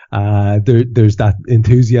there's that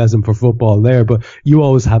enthusiasm for football there, but you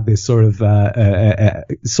always have this sort of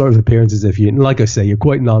appearance as if like I say, you're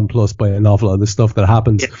quite nonplussed by an awful lot of the stuff that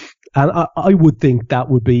happens. Yeah. And I would think that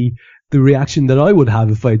would be the reaction that I would have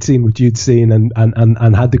if I'd seen what you'd seen and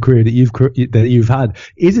had the career that you've had.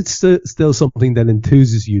 Is it still something that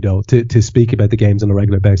enthuses you though to speak about the games on a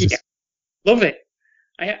regular basis? Yeah. Love it.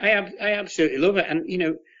 I absolutely love it.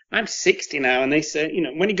 And I'm 60 now, and they say,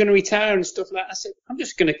 when are you going to retire and stuff like that? I said, I'm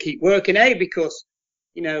just going to keep working, because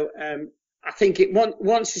I think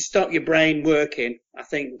once you stop your brain working, I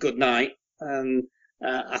think good night.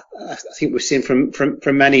 I think we've seen from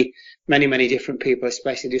many different people,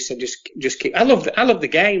 especially just keep. I love the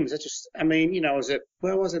games. I was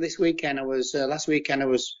where was I this weekend? I was last weekend. I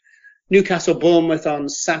was Newcastle, Bournemouth on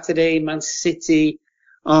Saturday, Man City,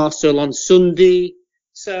 Arsenal on Sunday.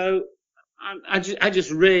 So I just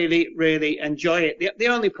really enjoy it. The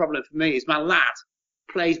only problem for me is my lad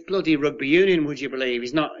plays bloody rugby union, would you believe?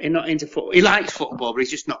 He's not into football. He likes football, but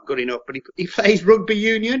he's just not good enough. But he plays rugby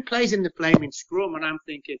union, plays in the flaming scrum, and I'm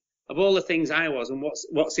thinking, of all the things I was, and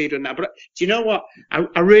what's he done now? But do you know what?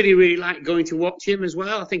 I really like going to watch him as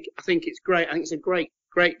well. I think it's great. I think it's a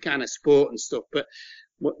great kind of sport and stuff. But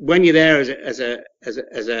when you're there as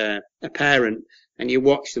a parent and you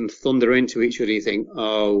watch them thunder into each other, you think,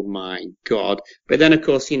 oh my God. But then of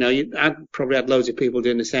course, I'd probably had loads of people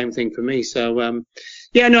doing the same thing for me. So, I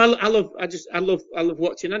love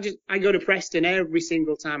watching. I go to Preston every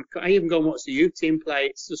single time. I even go and watch the youth team play.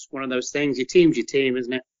 It's just one of those things. Your team's your team,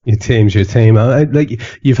 isn't it? Your team's your team. Like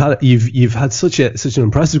you've had such an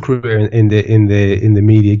impressive career in the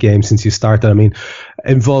media game since you started. I mean,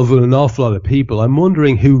 involved with an awful lot of people. I'm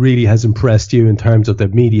wondering who really has impressed you in terms of the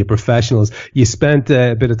media professionals. You spent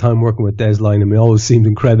a bit of time working with Des Lynam, and he always seemed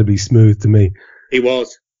incredibly smooth to me. He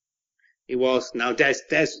was. Now Des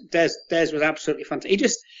was absolutely fantastic.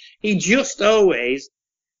 He just always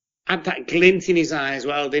had that glint in his eye as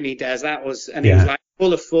well, didn't he, Des? He was like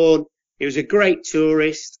full of fun. He was a great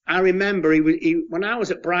tourist. I remember when I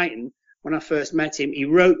was at Brighton, when I first met him, he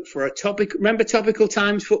wrote for a remember Topical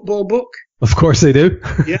Times football book? Of course I do.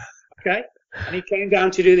 Yeah, okay. And he came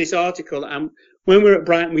down to do this article. And when we were at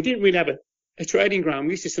Brighton, we didn't really have a training ground.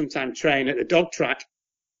 We used to sometimes train at the dog track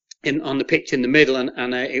on the pitch in the middle,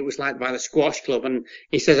 and it was like by the squash club. And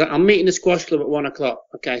he says, I'm meeting the squash club at 1 o'clock.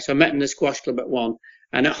 Okay, so I met him in the squash club at 1.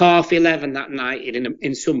 And at 11:30 that night,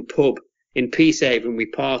 in some pub in Peacehaven,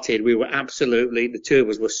 we partied. We were absolutely, the two of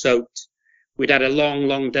us were soaked. We'd had a long,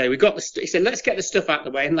 long day. We got he said, let's get the stuff out of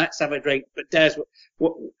the way and let's have a drink. But Des,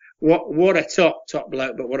 what a top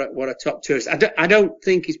bloke, but what a top tourist. I don't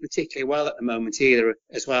think he's particularly well at the moment either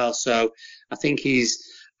as well. So I think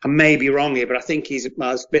I may be wrong here, but I think he's a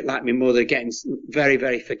bit like my mother, getting very,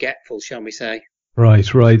 very forgetful, shall we say. Right.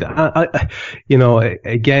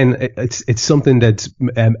 Again, it's something that's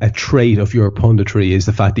a trait of your punditry, is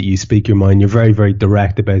the fact that you speak your mind. You're very, very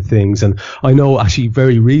direct about things. And I know actually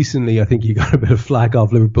very recently, I think you got a bit of flack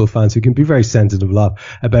off Liverpool fans who can be very sensitive a lot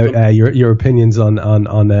about your opinions on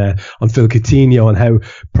Phil Coutinho and how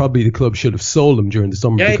probably the club should have sold him during the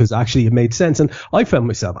summer because actually it made sense. And I found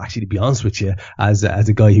myself, actually, to be honest with you, as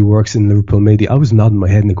a guy who works in Liverpool media, I was nodding my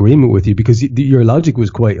head in agreement with you because your logic was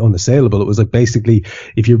quite unassailable. It was like, basically,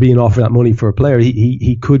 if you're being offered that money for a player,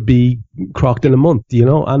 he could be crocked in a month,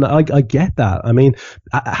 and I get that. I mean,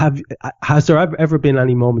 has there ever been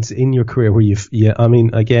any moments in your career where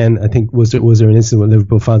again, I think was there an incident with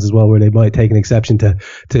Liverpool fans as well where they might take an exception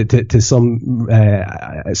to some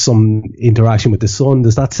interaction with the Sun?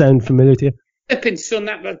 Does that sound familiar to you? Flipping Sun,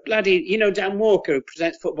 that bloody, Dan Walker, who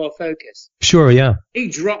presents Football Focus. Sure, yeah. He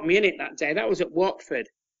dropped me in it that day. That was at Watford.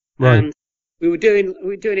 Right. And we were doing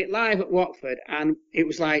it live at Watford, and it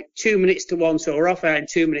was like 2 minutes to 1, so we're off air in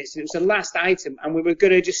 2 minutes, and it was the last item, and we were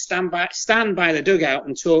going to just stand by the dugout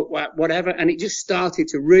and talk whatever, and it just started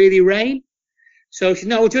to really rain. So she said,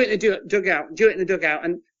 no, we'll do it in the dugout,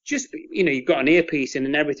 and just, you've got an earpiece in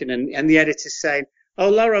and everything, and the editor's saying, oh,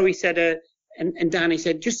 Lauro, he said, and Danny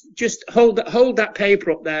said, just hold that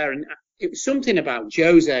paper up there, and it was something about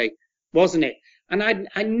Jose, wasn't it? And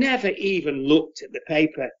I never even looked at the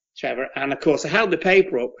paper, Trevor, and of course I held the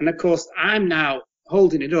paper up, and of course I'm now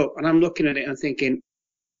holding it up and I'm looking at it and thinking,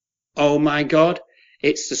 oh my God,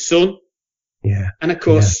 it's the Sun. Yeah. And of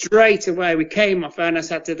course straight away we came off and I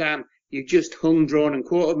said to Dan, you just hung, drawn and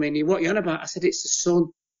quartered me, and what are you on about? I said, it's the Sun.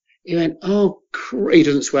 He went, oh, he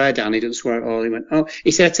doesn't swear, Dan, he doesn't swear at all. He went, oh,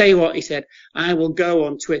 he said, I tell you what, he said, I will go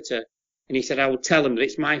on Twitter, and he said, I will tell them that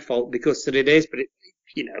it's my fault because that it is, but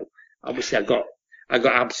obviously I got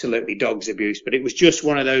absolutely dog's abuse, but it was just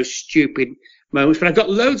one of those stupid moments. But I got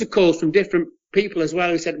loads of calls from different people as well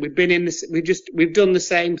who said we've been in this, we've done the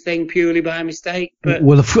same thing purely by mistake. But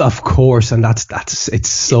well, of course, and that's it's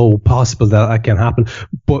so possible that can happen.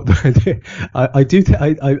 But I do,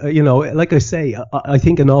 like I say, I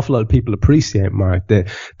think an awful lot of people appreciate, Mark, that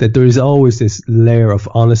there is always this layer of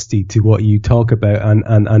honesty to what you talk about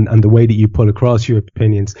and the way that you put across your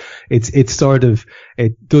opinions. It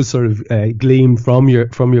does sort of gleam from your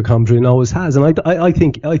commentary, and always has. And I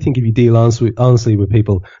think if you deal honestly with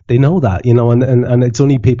people, they know that, and it's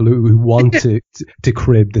only people who want to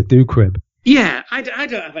crib that do crib. Yeah, I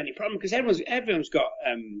don't have any problem because everyone's got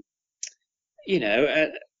an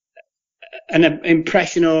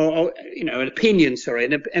impression or an opinion.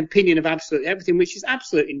 An opinion of absolutely everything, which is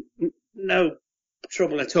absolutely no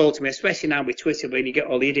trouble at all to me, especially now with Twitter when you get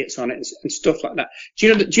all the idiots on it and stuff like that.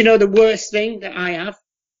 Do you know the worst thing that I have?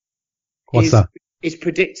 What's that? Is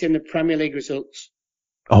predicting the Premier League results.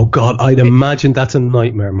 Oh God, I'd imagine that's a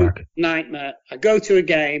nightmare, Mark. Nightmare. I go to a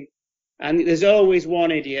game and there's always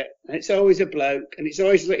one idiot, and it's always a bloke, and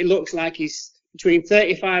it looks like he's between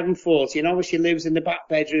 35 and 40, and obviously lives in the back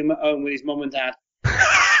bedroom at home with his mum and dad.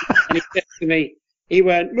 And he said to me, he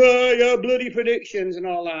went, "Oh, your bloody predictions and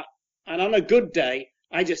all that." And on a good day,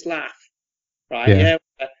 I just laugh, right? Yeah.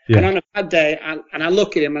 And on a bad day, I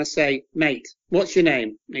look at him and I say, "Mate, what's your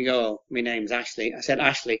name?" And he goes, "Oh, my name's Ashley." I said,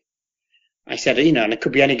 "Ashley." I said, and it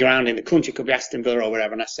could be any ground in the country, it could be Aston Villa or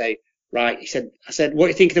whatever. And I say, "Right." I said, "What do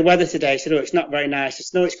you think of the weather today?" He said, "Oh, it's not very nice." I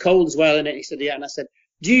said, "No, it's cold as well, isn't it?" He said, "Yeah." And I said,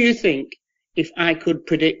 "Do you think if I could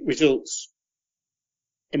predict results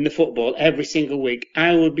in the football every single week,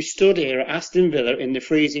 I would be stood here at Aston Villa in the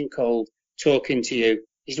freezing cold talking to you?"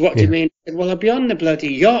 He said, "What do you mean?" I said, "Well, I'd be on the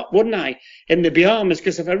bloody yacht, wouldn't I, in the Bahamas,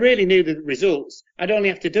 because if I really knew the results, I'd only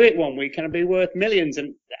have to do it 1 week and I'd be worth millions."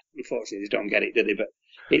 And unfortunately, they don't get it, do they? But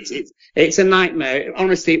it's a nightmare.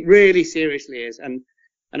 Honestly, it really seriously is. And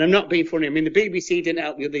I'm not being funny. I mean, the BBC didn't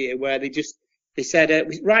help the other year where they said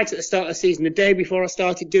right at the start of the season, the day before I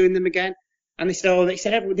started doing them again, and they said,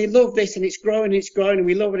 they love this and it's growing, and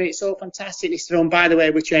we love it, and it's so fantastic. And they said, "Oh, and by the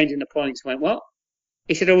way, we're changing the points." I went, "What?"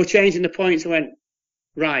 He said, oh, we're changing the points. I went,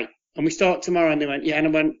 right. And we start tomorrow. And they went, yeah. And I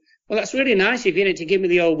went, well, that's really nice if you need to give me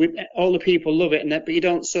the all the people love it and that, but you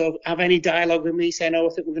don't sort of have any dialogue with me saying, oh,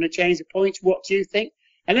 I think we're going to change the points. What do you think?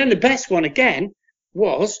 And then the best one again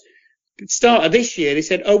was the start of this year. They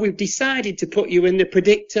said, oh, we've decided to put you in the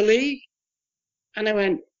Predictor League. And I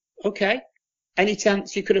went, okay. Any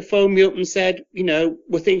chance you could have phoned me up and said,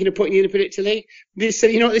 we're thinking of putting you in the Predictor League? They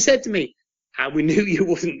said, you know what they said to me? We knew you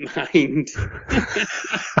wouldn't mind.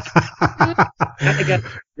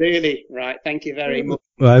 Really? Right. Thank you very much.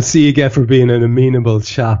 Well, that's what you get for being an amenable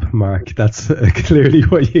chap, Mark. That's clearly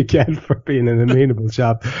what you get for being an amenable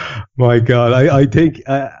chap. My God. I think,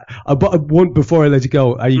 before I let you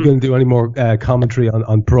go, are you going to do any more commentary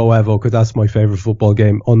on Pro Evo? Because that's my favorite football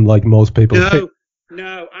game, unlike most people.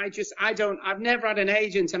 No, I've never had an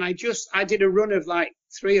agent, and I did a run of like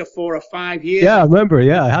 3 or 4 or 5 years. Yeah, I remember.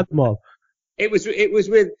 Yeah, I had them all. It was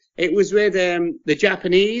with the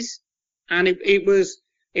Japanese, and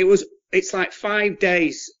it's like 5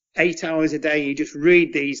 days, 8 hours a day. You just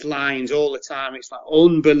read these lines all the time. It's like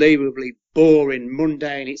unbelievably boring,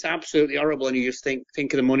 mundane. It's absolutely horrible, and you just think of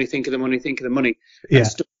the money, think of the money, think of the money. Yeah. And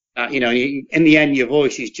stuff like that, in the end, your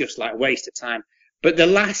voice is just like a waste of time. But the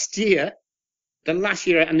last year,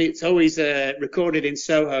 and it's always recorded in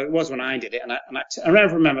Soho. It was when I did it, and I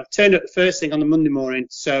remember I turned up the first thing on the Monday morning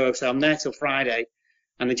to Soho, so I'm there till Friday,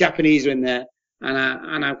 and the Japanese are in there,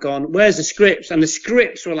 and I've gone, where's the scripts? And the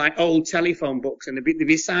scripts were like old telephone books, and they'd be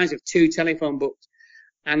the size of 2 telephone books,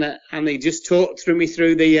 and they just talked through me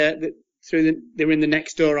through they were in the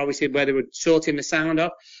next door, obviously, where they were sorting the sound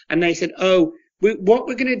off, and they said, oh, what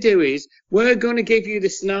we're going to do is we're going to give you the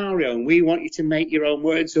scenario, and we want you to make your own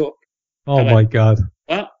words up. Oh, my God.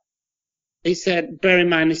 What? He said, bear in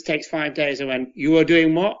mind, this takes 5 days. I went, you are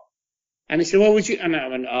doing what? And he said, what would you? And I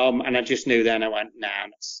went, and I just knew then. I went, nah,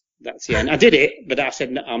 that's the end. I did it, but I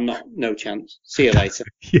said, no, I'm not, no chance. See you later.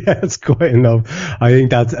 Yeah, it's quite enough. I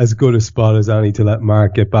think that's as good a spot as any to let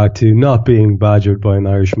Mark get back to not being badgered by an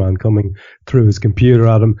Irishman coming through his computer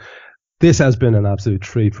at him. This has been an absolute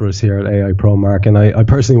treat for us here at AI Pro, Mark. And I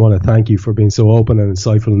personally want to thank you for being so open and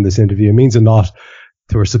insightful in this interview. It means a lot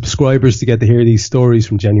to our subscribers to get to hear these stories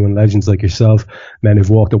from genuine legends like yourself, men who've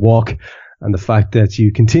walked the walk, and the fact that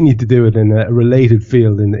you continue to do it in a related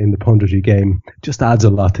field in the punditry game just adds a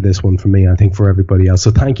lot to this one for me, I think, for everybody else.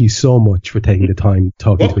 So thank you so much for taking the time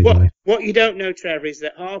talking to me tonight. What you don't know, Trevor, is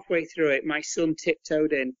that halfway through it, my son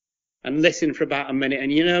tiptoed in and listened for about a minute,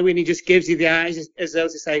 and when he just gives you the eyes as though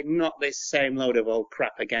to say, not this same load of old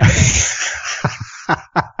crap again.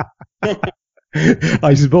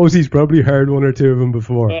 I suppose he's probably heard 1 or 2 of them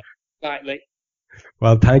before. Slightly.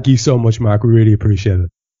 Well, thank you so much, Mark. We really appreciate it.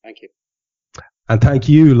 Thank you. And thank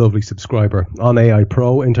you, lovely subscriber. On AI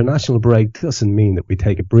Pro, international break doesn't mean that we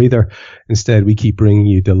take a breather. Instead, we keep bringing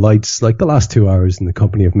you delights like the last 2 hours in the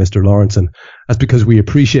company of Mr. Lawrenson. That's because we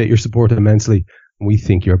appreciate your support immensely, and we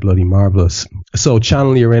think you're bloody marvellous. So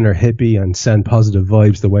channel your inner hippie and send positive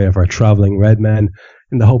vibes the way of our travelling red men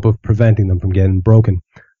in the hope of preventing them from getting broken.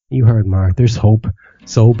 You heard Mark, there's hope.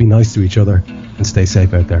 So be nice to each other and stay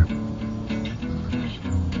safe out there.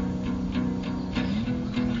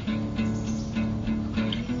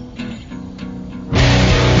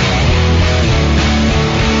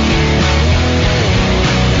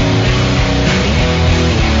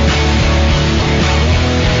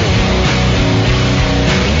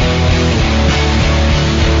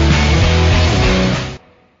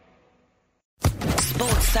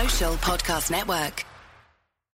 Sports Social Podcast Network.